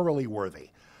thoroughly worthy.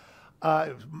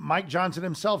 Mike Johnson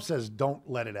himself says don't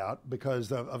let it out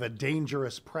because of a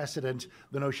dangerous precedent.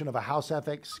 The notion of a House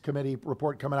Ethics Committee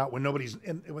report coming out when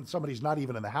when somebody's not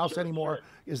even in the House anymore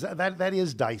is that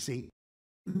is dicey.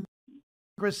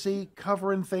 Democracy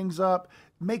covering things up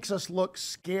makes us look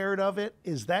scared of it.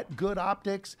 Is that good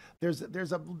optics?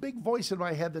 There's a big voice in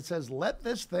my head that says, let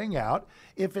this thing out.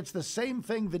 If it's the same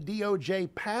thing the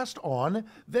DOJ passed on,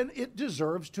 then it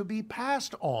deserves to be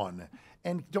passed on.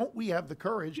 And don't we have the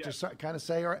courage to kind of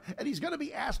say, all right, and he's going to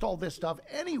be asked all this stuff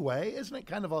anyway. Isn't it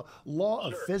kind of a law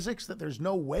of physics that there's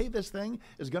no way this thing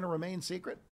is going to remain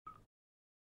secret?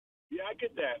 Yeah, I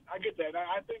get that. I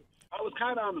think I was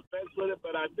kind of on the fence with it,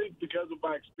 but I think because of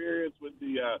my experience with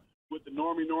the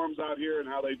normie norms out here and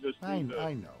how they just I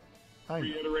know.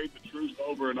 reiterate the truth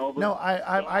over and over. No,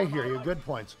 I hear you. Good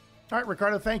points. All right,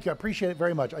 Ricardo, thank you. I appreciate it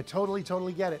very much. I totally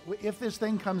get it. If this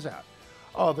thing comes out,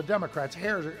 the Democrats'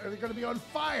 hairs are going to be on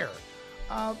fire.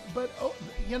 But all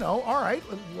right,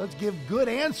 let's give good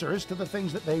answers to the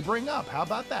things that they bring up. How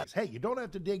about that? Hey, you don't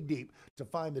have to dig deep to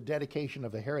find the dedication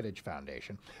of the Heritage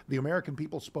Foundation. The American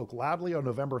people spoke loudly on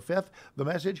November 5th. The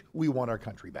message, we want our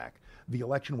country back. The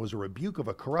election was a rebuke of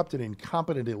a corrupt and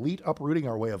incompetent elite uprooting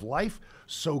our way of life,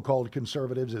 so-called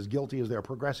conservatives as guilty as their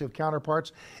progressive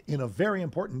counterparts. In a very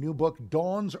important new book,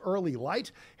 Dawn's Early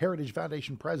Light, Heritage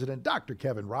Foundation President Dr.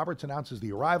 Kevin Roberts announces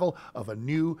the arrival of a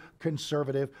new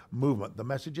conservative movement. The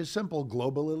message is simple.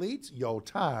 Global elites, your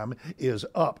time is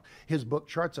up. His book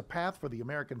charts a path for the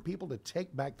American people to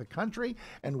take back the country,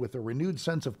 and with a renewed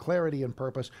sense of clarity and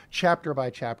purpose, chapter by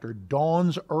chapter,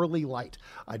 Dawn's Early Light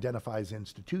identifies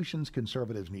institutions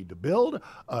conservatives need to build,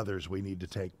 others we need to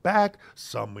take back,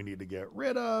 some we need to get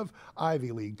rid of,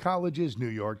 Ivy League colleges, New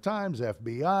York Times,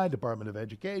 FBI, Department of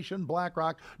Education,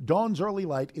 BlackRock. Dawn's Early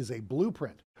Light is a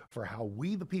blueprint for how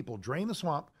we, the people, drain the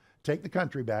swamp, take the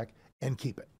country back, and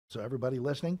keep it. So everybody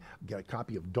listening, get a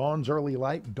copy of Dawn's Early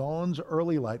Light,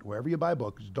 wherever you buy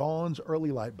books, Dawn's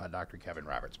Early Light by Dr. Kevin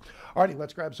Roberts. All righty,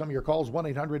 let's grab some of your calls,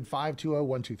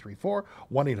 1-800-520-1234,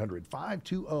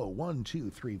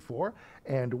 1-800-520-1234.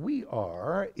 And we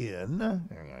are in,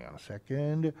 hang on a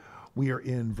second, we are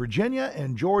in Virginia.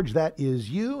 And George, that is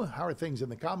you. How are things in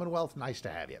the Commonwealth? Nice to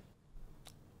have you.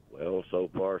 Well, so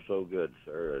far so good,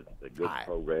 sir. A good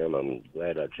program. I'm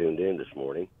glad I tuned in this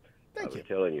morning. Thank you. I was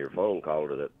telling your phone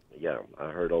caller that,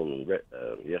 I heard on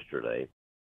yesterday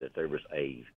that there was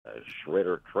a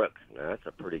shredder truck. Now, that's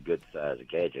a pretty good size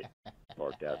gadget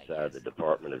parked outside the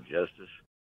Department of Justice.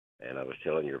 And I was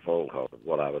telling your phone caller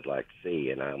what I would like to see,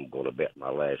 and I'm going to bet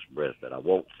my last breath that I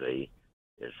won't see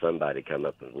is somebody come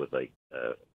up with a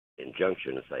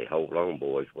injunction and say, hold on,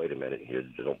 boys, wait a minute here,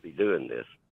 don't be doing this.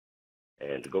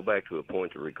 And to go back to a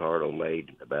point that Ricardo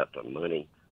made about the money,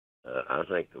 I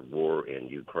think the war in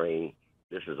Ukraine,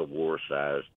 this is a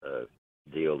war-sized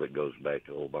deal that goes back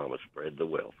to Obama. Spread the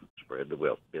wealth,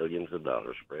 billions of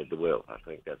dollars, spread the wealth. I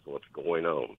think that's what's going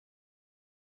on.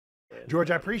 And,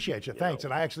 George, I appreciate you. Thanks.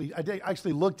 And I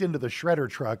actually looked into the shredder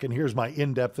truck, and here's my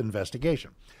in-depth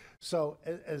investigation. So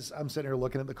as I'm sitting here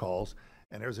looking at the calls,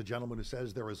 and there's a gentleman who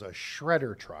says there was a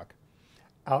shredder truck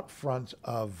out front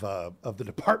of the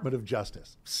Department of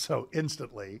Justice. So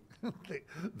instantly,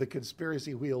 the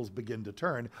conspiracy wheels begin to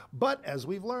turn. But as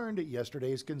we've learned,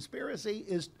 yesterday's conspiracy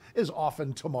is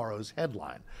often tomorrow's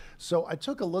headline. So I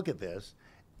took a look at this,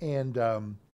 and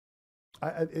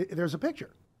there's a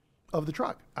picture of the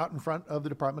truck out in front of the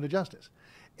Department of Justice,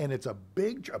 and it's a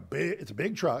big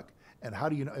truck. And how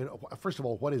do you know? First of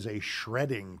all, what is a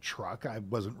shredding truck? I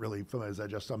wasn't really familiar. Is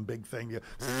that just some big thing?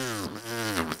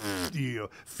 You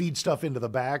feed stuff into the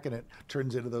back and it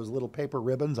turns into those little paper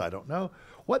ribbons? I don't know.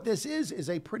 What this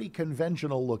is a pretty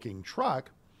conventional looking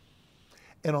truck.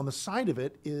 And on the side of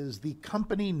it is the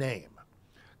company name.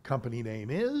 Company name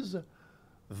is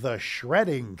the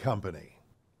Shredding Company.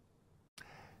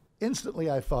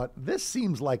 Instantly, I thought, this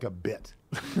seems like a bit.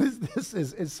 This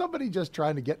is somebody just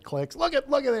trying to get clicks. Look at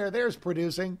there. There's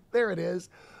producing. There it is.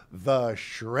 The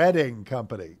Shredding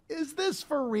Company. Is this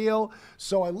for real?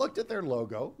 So I looked at their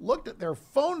logo, looked at their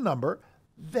phone number.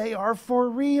 They are for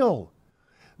real.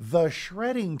 The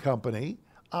Shredding Company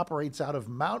operates out of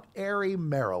Mount Airy,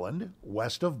 Maryland,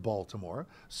 west of Baltimore.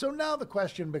 So now the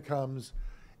question becomes,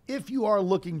 if you are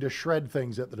looking to shred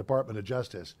things at the Department of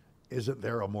Justice, isn't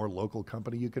there a more local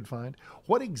company you could find?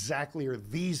 What exactly are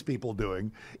these people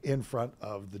doing in front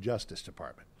of the Justice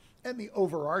Department? And the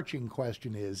overarching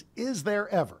question is there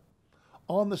ever,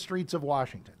 on the streets of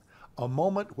Washington, a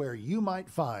moment where you might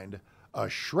find a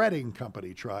shredding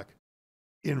company truck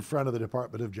in front of the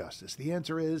Department of Justice? The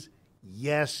answer is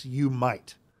yes, you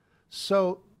might.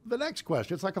 So the next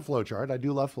question, it's like a flowchart. I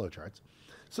do love flowcharts.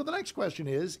 So the next question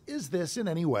is this in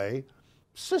any way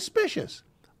suspicious?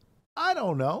 I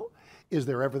don't know. Is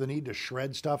there ever the need to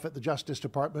shred stuff at the Justice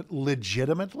Department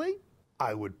legitimately?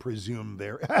 I would presume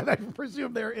there, and I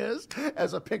presume there is,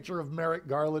 as a picture of Merrick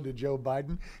Garland and Joe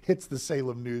Biden hits the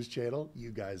Salem News Channel.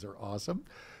 You guys are awesome.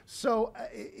 So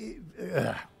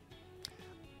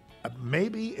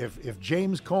maybe if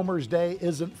James Comer's day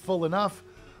isn't full enough,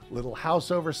 little House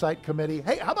Oversight Committee.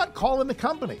 Hey, how about calling the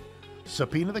company?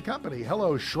 Subpoena the company.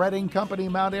 Hello, shredding company,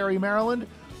 Mount Airy, Maryland.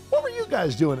 What were you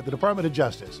guys doing at the Department of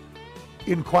Justice?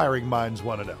 Inquiring minds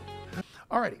want to know.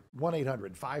 All righty,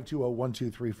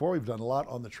 1-800-520-1234. We've done a lot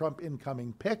on the Trump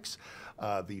incoming picks,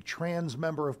 the trans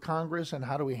member of Congress, and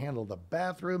how do we handle the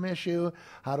bathroom issue?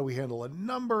 How do we handle a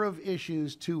number of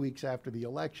issues 2 weeks after the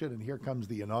election? And here comes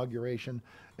the inauguration.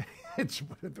 It's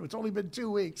only been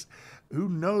 2 weeks. Who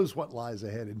knows what lies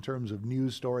ahead in terms of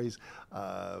news stories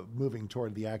moving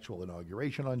toward the actual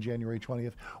inauguration on January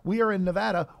 20th. We are in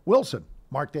Nevada. Wilson,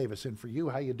 Mark Davis in for you.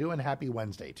 How you doing? Happy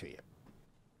Wednesday to you.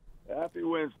 Happy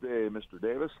Wednesday, Mr.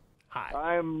 Davis. Hi.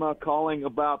 I'm calling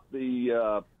about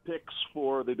the picks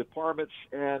for the departments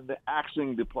and the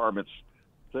axing departments.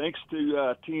 Thanks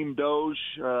to Team Doge,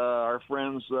 our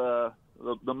friends, the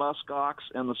Muskox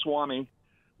and the Swami,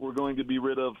 we're going to be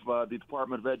rid of the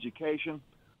Department of Education.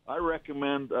 I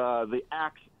recommend the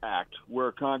ACT Act,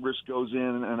 where Congress goes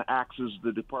in and axes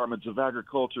the Departments of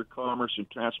Agriculture, Commerce,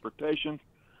 and Transportation.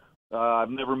 I've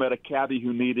never met a cabbie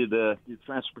who needed the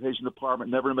transportation department.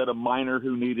 Never met a miner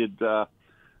who needed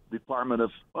Department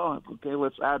of. Oh, okay.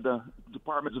 Let's add the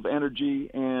Departments of Energy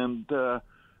and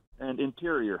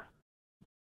Interior,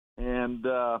 and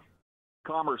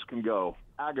Commerce can go.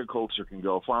 Agriculture can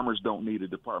go. Farmers don't need a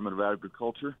Department of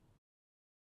Agriculture.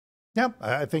 Yeah,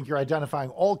 I think you're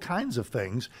identifying all kinds of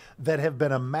things that have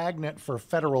been a magnet for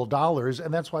federal dollars,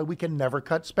 and that's why we can never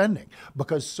cut spending,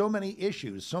 because so many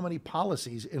issues, so many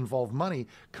policies involve money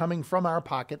coming from our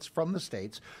pockets, from the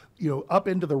states, up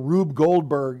into the Rube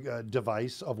Goldberg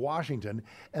device of Washington,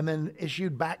 and then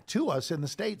issued back to us in the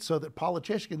states so that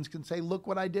politicians can say, look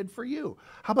what I did for you.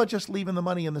 How about just leaving the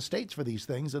money in the states for these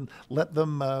things and let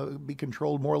them be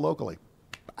controlled more locally?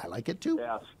 I like it too.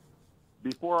 Yes.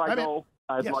 Before I go,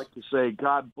 I'd like to say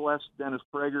God bless Dennis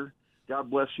Prager, God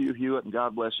bless Hugh Hewitt, and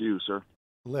God bless you, sir.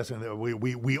 Listen,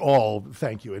 we all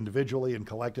thank you individually and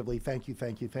collectively. Thank you.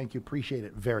 Appreciate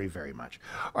it very, very much.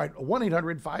 All right,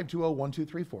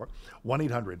 1-800-520-1234,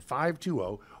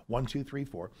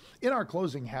 1-800-520-1234. In our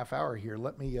closing half hour here,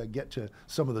 let me get to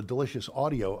some of the delicious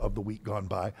audio of the week gone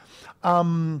by.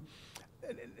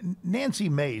 Nancy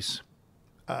Mace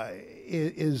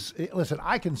listen,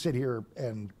 I can sit here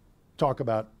and talk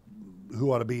about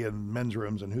who ought to be in men's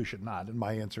rooms and who should not, and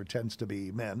my answer tends to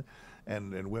be men,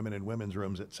 and women in women's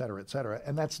rooms, et cetera, et cetera.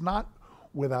 And that's not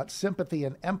without sympathy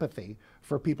and empathy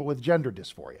for people with gender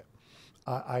dysphoria.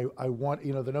 I want,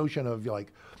 the notion of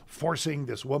like forcing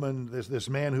this woman, this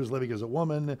man who's living as a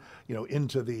woman,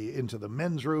 into the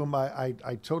men's room. I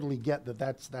totally get that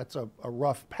that's a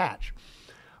rough patch.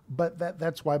 But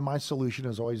that's why my solution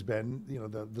has always been,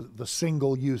 the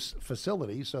single-use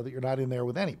facility, so that you're not in there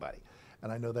with anybody.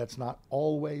 And I know that's not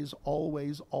always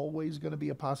going to be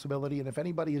a possibility. And if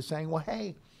anybody is saying, well,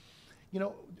 hey,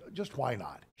 just why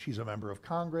not? She's a member of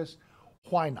Congress.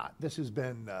 Why not? This has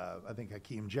been, I think,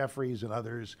 Hakeem Jeffries and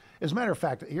others. As a matter of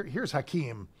fact, here's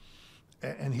Hakeem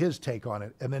and his take on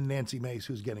it, and then Nancy Mace,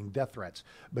 who's getting death threats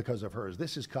because of hers.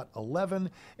 This is cut 11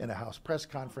 in a House press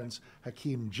conference.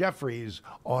 Hakeem Jeffries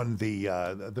on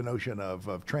the notion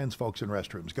of trans folks in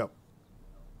restrooms. Go.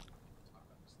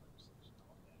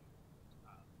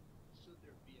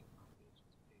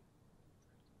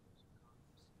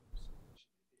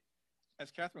 As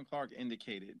Catherine Clark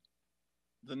indicated,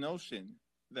 the notion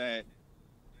that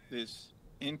this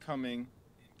incoming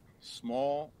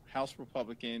small House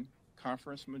Republican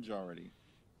conference majority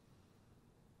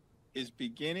is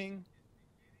beginning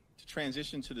to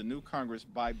transition to the new Congress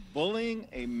by bullying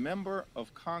a member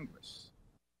of Congress.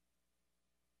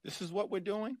 This is what we're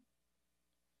doing?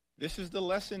 This is the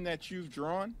lesson that you've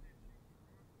drawn?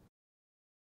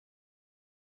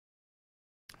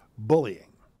 Bullying.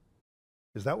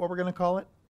 Is that what we're going to call it?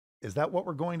 Is that what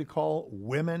we're going to call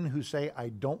women who say, I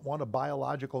don't want a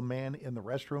biological man in the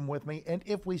restroom with me? And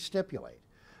if we stipulate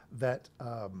that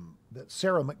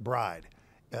Sarah McBride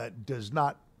does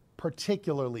not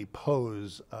particularly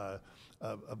pose a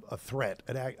threat,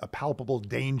 a palpable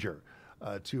danger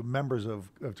to members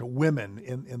to women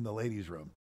in the ladies'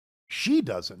 room, She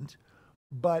doesn't,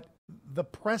 but the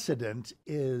precedent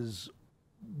is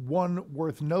one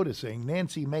worth noticing.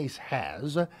 Nancy Mace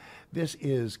has. This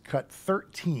is cut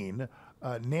 13.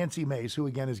 Nancy Mace, who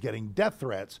again is getting death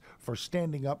threats for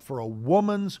standing up for a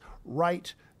woman's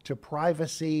right to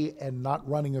privacy and not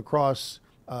running across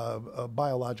a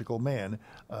biological man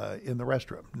in the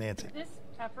restroom. Nancy. This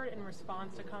effort in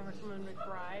response to Congresswoman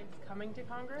McBride's coming to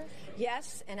Congress?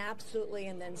 Yes, and absolutely,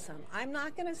 and then some. I'm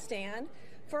not going to stand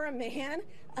for a man,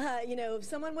 if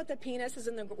someone with a penis is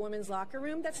in the women's locker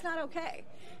room, that's not okay.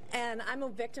 And I'm a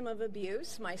victim of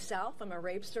abuse myself. I'm a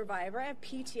rape survivor. I have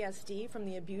PTSD from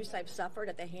the abuse I've suffered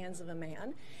at the hands of a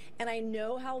man. And I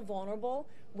know how vulnerable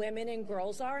women and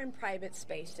girls are in private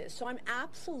spaces. So I'm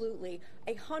absolutely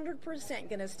 100%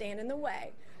 going to stand in the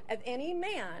way of any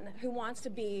man who wants to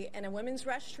be in a women's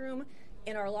restroom,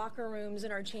 in our locker rooms,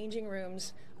 in our changing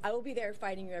rooms. I will be there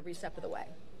fighting you every step of the way.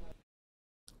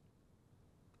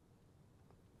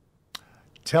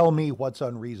 Tell me what's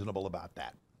unreasonable about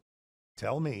that.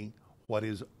 Tell me what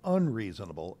is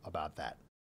unreasonable about that.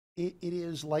 It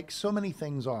is, like so many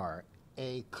things are,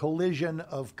 a collision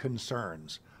of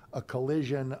concerns, a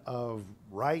collision of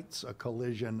rights, a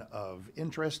collision of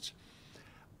interests.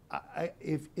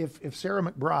 If Sarah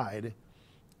McBride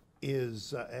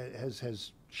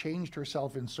has changed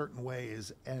herself in certain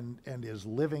ways and is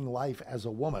living life as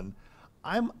a woman,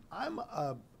 I'm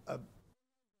a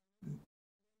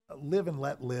live and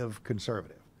let live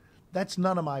conservative. That's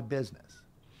none of my business.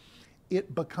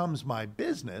 It becomes my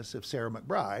business if Sarah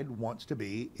McBride wants to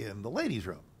be in the ladies'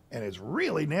 room. And it's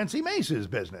really Nancy Mace's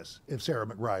business if Sarah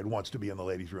McBride wants to be in the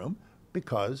ladies' room,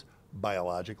 because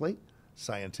biologically,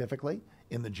 scientifically,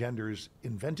 in the genders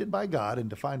invented by God and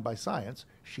defined by science,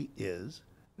 she is,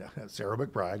 Sarah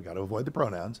McBride, got to avoid the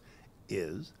pronouns,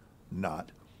 is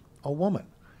not a woman.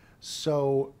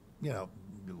 So,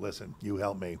 listen, you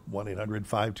help me.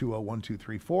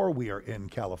 1-800-520-1234. We are in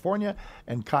California.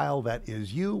 And Kyle, that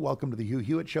is you. Welcome to the Hugh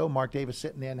Hewitt Show. Mark Davis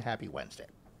sitting in. Happy Wednesday.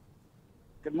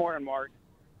 Good morning, Mark.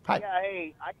 Hi. Yeah,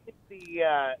 hey, I think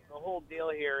the whole deal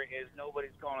here is nobody's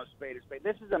calling a spade a spade.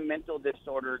 This is a mental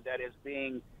disorder that is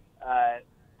being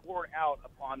poured out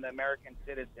upon the American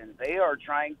citizens. They are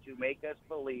trying to make us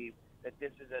believe that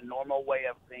this is a normal way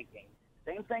of thinking.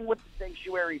 Same thing with the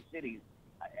sanctuary cities.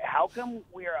 How come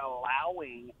we are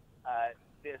allowing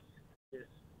this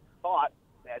thought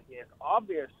that is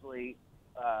obviously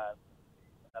a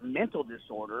mental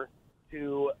disorder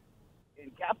to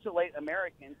encapsulate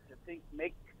Americans to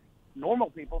make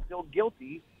normal people feel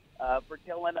guilty for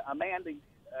telling a man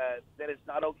that it's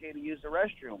not okay to use the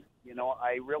restroom?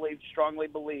 I really strongly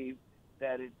believe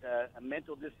that it's a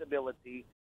mental disability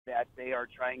that they are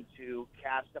trying to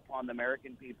cast upon the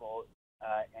American people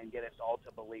and get us all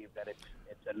to believe that it's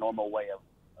a normal way of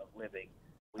living.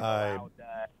 We've allowed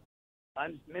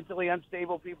mentally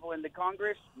unstable people into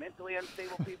Congress, mentally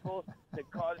unstable people to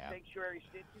cause sanctuary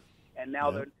cities, and now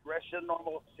the rest of the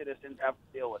normal citizens have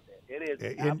to deal with it. It is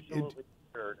absolutely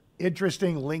absurd.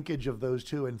 Interesting linkage of those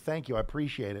two, and thank you. I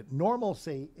appreciate it.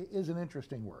 Normalcy is an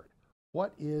interesting word.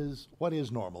 What is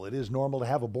normal? It is normal to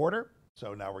have a border,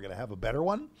 so now we're going to have a better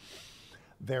one.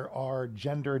 There are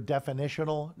gender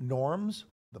definitional norms.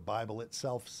 The Bible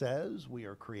itself says we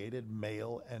are created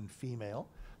male and female.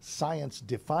 Science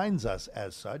defines us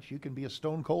as such. You can be a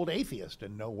stone-cold atheist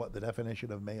and know what the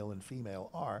definition of male and female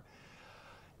are.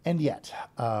 And yet,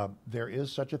 there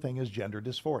is such a thing as gender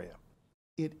dysphoria.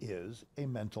 It is a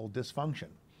mental dysfunction.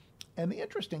 And the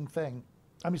interesting thing,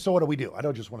 so what do we do? I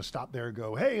don't just want to stop there and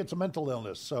go, hey, it's a mental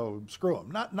illness, so screw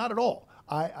them. Not at all.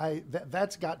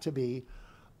 That's got to be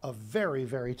a very,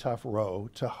 very tough row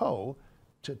to hoe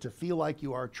to feel like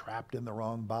you are trapped in the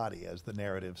wrong body, as the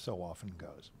narrative so often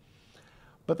goes.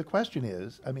 But the question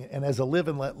is, and as a live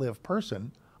and let live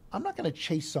person, I'm not going to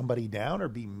chase somebody down or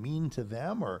be mean to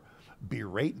them or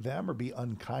berate them or be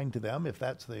unkind to them if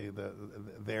that's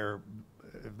their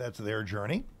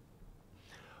journey.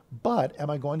 But am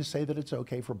I going to say that it's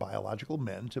okay for biological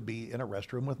men to be in a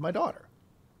restroom with my daughter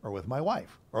or with my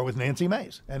wife or with Nancy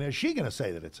Mace? And is she going to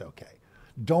say that it's okay?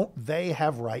 Don't they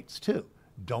have rights too?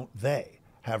 Don't they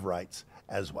have rights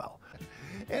as well?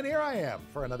 And here I am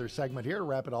for another segment here to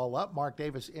wrap it all up. Mark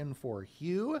Davis in for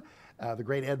Hugh. The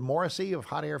great Ed Morrissey of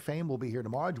Hot Air fame will be here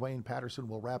tomorrow. Dwayne Patterson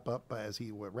will wrap up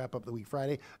the week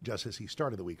Friday, just as he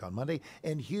started the week on Monday.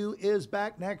 And Hugh is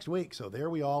back next week. So there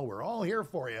we all. We're all here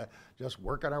for you, just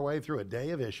working our way through a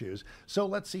day of issues. So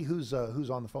let's see who's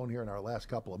on the phone here in our last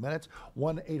couple of minutes.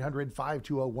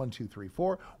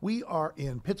 1-800-520-1234. We are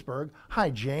in Pittsburgh.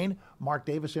 Hi, Jane. Mark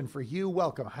Davis in for Hugh.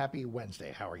 Welcome. Happy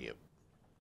Wednesday. How are you?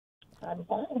 I'm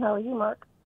fine. How are you, Mark?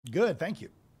 Good, thank you.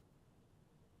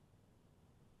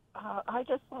 I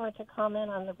just wanted to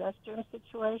comment on the restroom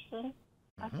situation.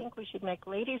 I think we should make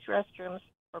ladies' restrooms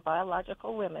for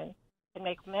biological women and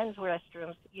make men's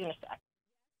restrooms unisex.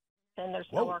 Then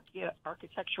there's no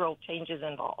architectural changes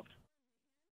involved.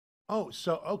 Oh,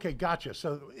 so okay, gotcha.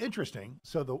 So interesting.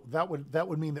 So that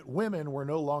would mean that women were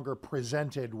no longer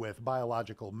presented with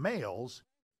biological males,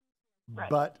 Right.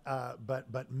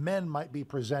 but men might be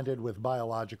presented with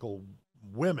biological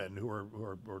women who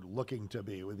are looking to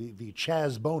be the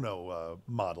Chaz Bono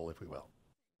model, if we will.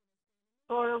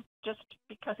 Or just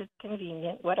because it's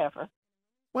convenient, whatever.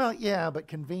 Well, yeah, but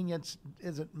convenience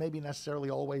isn't maybe necessarily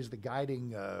always the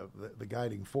guiding the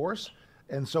guiding force.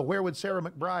 And so, where would Sarah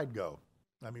McBride go?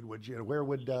 I mean, where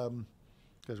would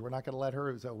because we're not going to let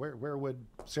her. So where would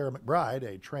Sarah McBride,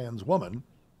 a trans woman,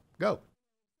 go?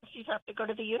 She'd have to go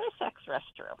to the unisex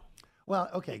restroom. Well,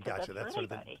 okay, Because gotcha. that's That's for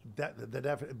sort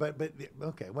of but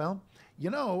okay. Well,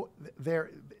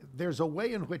 there's a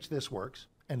way in which this works,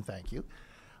 and thank you.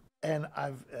 And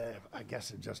I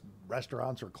guess it's just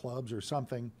restaurants or clubs or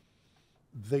something.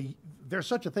 There's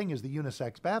such a thing as the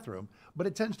unisex bathroom, but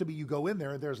it tends to be you go in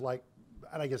there and there's like,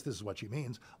 and I guess this is what she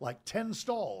means, like 10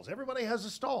 stalls. Everybody has a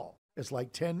stall. It's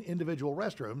like 10 individual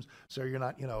restrooms, so you're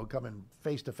not coming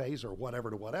face to face or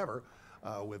whatever to whatever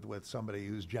with somebody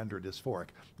who's gender dysphoric.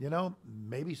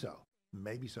 Maybe so.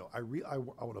 I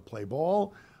want to play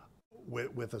ball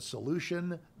with a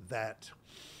solution that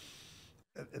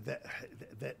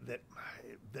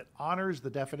honors the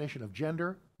definition of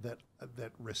gender,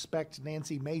 that respects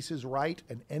Nancy Mace's right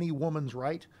and any woman's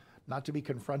right not to be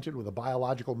confronted with a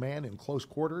biological man in close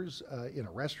quarters in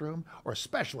a restroom, or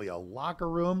especially a locker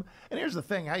room. And here's the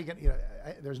thing: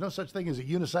 there's no such thing as a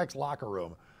unisex locker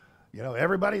room.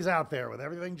 Everybody's out there with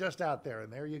everything just out there,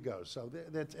 and there you go. So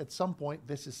at some point,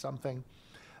 this is something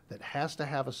that has to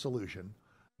have a solution.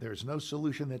 There's no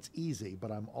solution that's easy,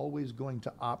 but I'm always going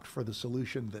to opt for the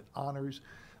solution that honors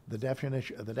the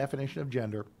definition of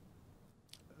gender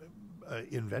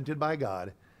invented by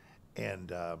God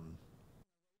and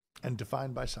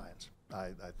defined by science.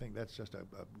 I think that's just a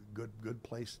good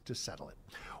place to settle it.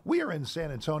 We are in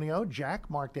San Antonio. Jack,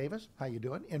 Mark Davis, how you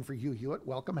doing? In for Hugh Hewitt.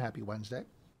 Welcome. Happy Wednesday.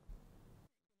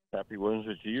 Happy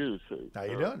Wednesday to you, Sue. How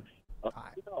you doing?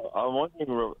 I'm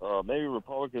wondering, maybe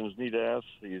Republicans need to ask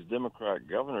these Democrat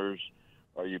governors,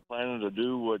 are you planning to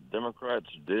do what Democrats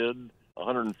did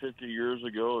 150 years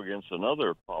ago against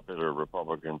another popular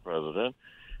Republican president?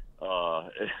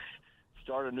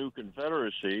 Start a new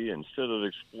confederacy instead of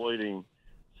exploiting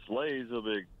slaves, of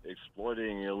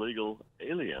exploiting illegal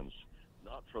aliens,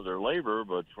 not for their labor,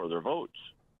 but for their votes.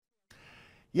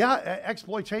 Yeah,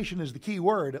 exploitation is the key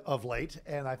word of late,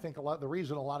 and I think the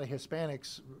reason a lot of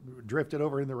Hispanics drifted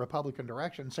over in the Republican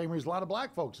direction, same reason a lot of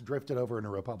black folks drifted over in the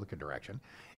Republican direction,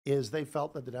 is they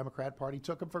felt that the Democrat Party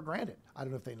took them for granted. I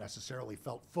don't know if they necessarily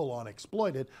felt full-on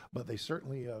exploited, but they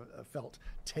certainly felt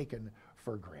taken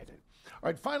for granted. All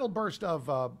right, final burst of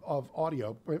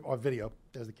audio or video,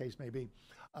 as the case may be.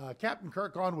 Captain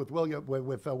Kirk on with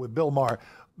Bill Maher.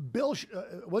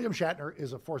 William Shatner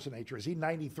is a force of nature. Is he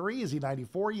 93? Is he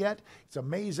 94 yet? It's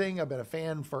amazing. I've been a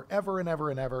fan forever and ever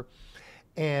and ever.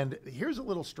 And here's a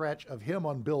little stretch of him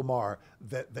on Bill Maher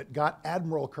that got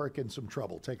Admiral Kirk in some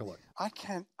trouble. Take a look. I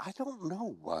don't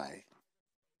know why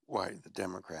the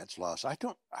Democrats lost. I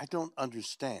don't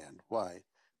understand why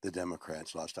the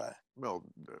Democrats lost. Well,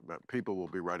 people will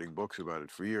be writing books about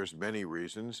it for years, many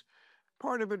reasons.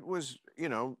 Part of it was,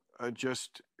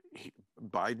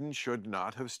 Biden should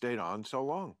not have stayed on so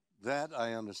long. That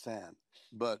I understand.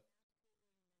 But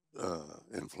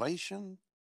inflation,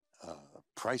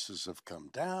 prices have come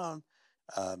down,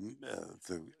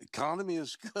 the economy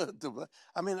is good.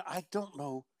 I don't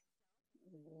know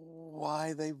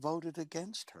why they voted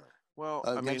against her. Well,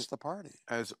 against the party.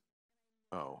 I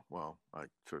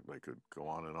certainly could go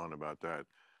on and on about that.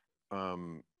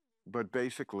 But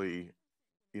basically,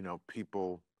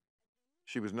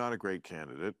 she was not a great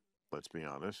candidate, let's be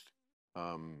honest.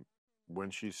 When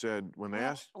they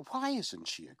asked... Why isn't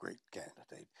she a great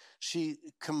candidate? She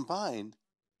combined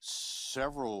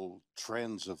several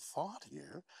trends of thought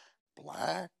here.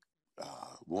 Black,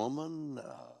 woman...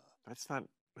 That's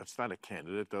not a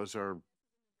candidate. Those are...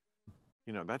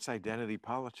 that's identity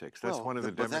politics. That's one of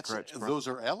the Democrats' those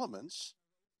are elements.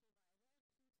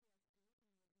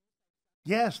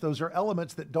 Yes, those are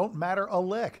elements that don't matter a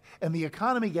lick. And the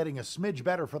economy getting a smidge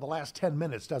better for the last 10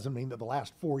 minutes doesn't mean that the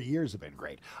last 4 years have been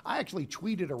great. I actually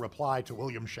tweeted a reply to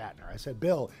William Shatner. I said,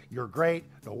 Bill, you're great.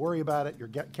 Don't worry about it. You're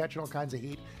catching all kinds of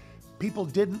heat. People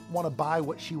didn't want to buy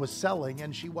what she was selling,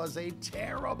 and she was a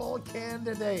terrible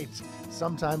candidate.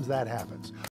 Sometimes that happens.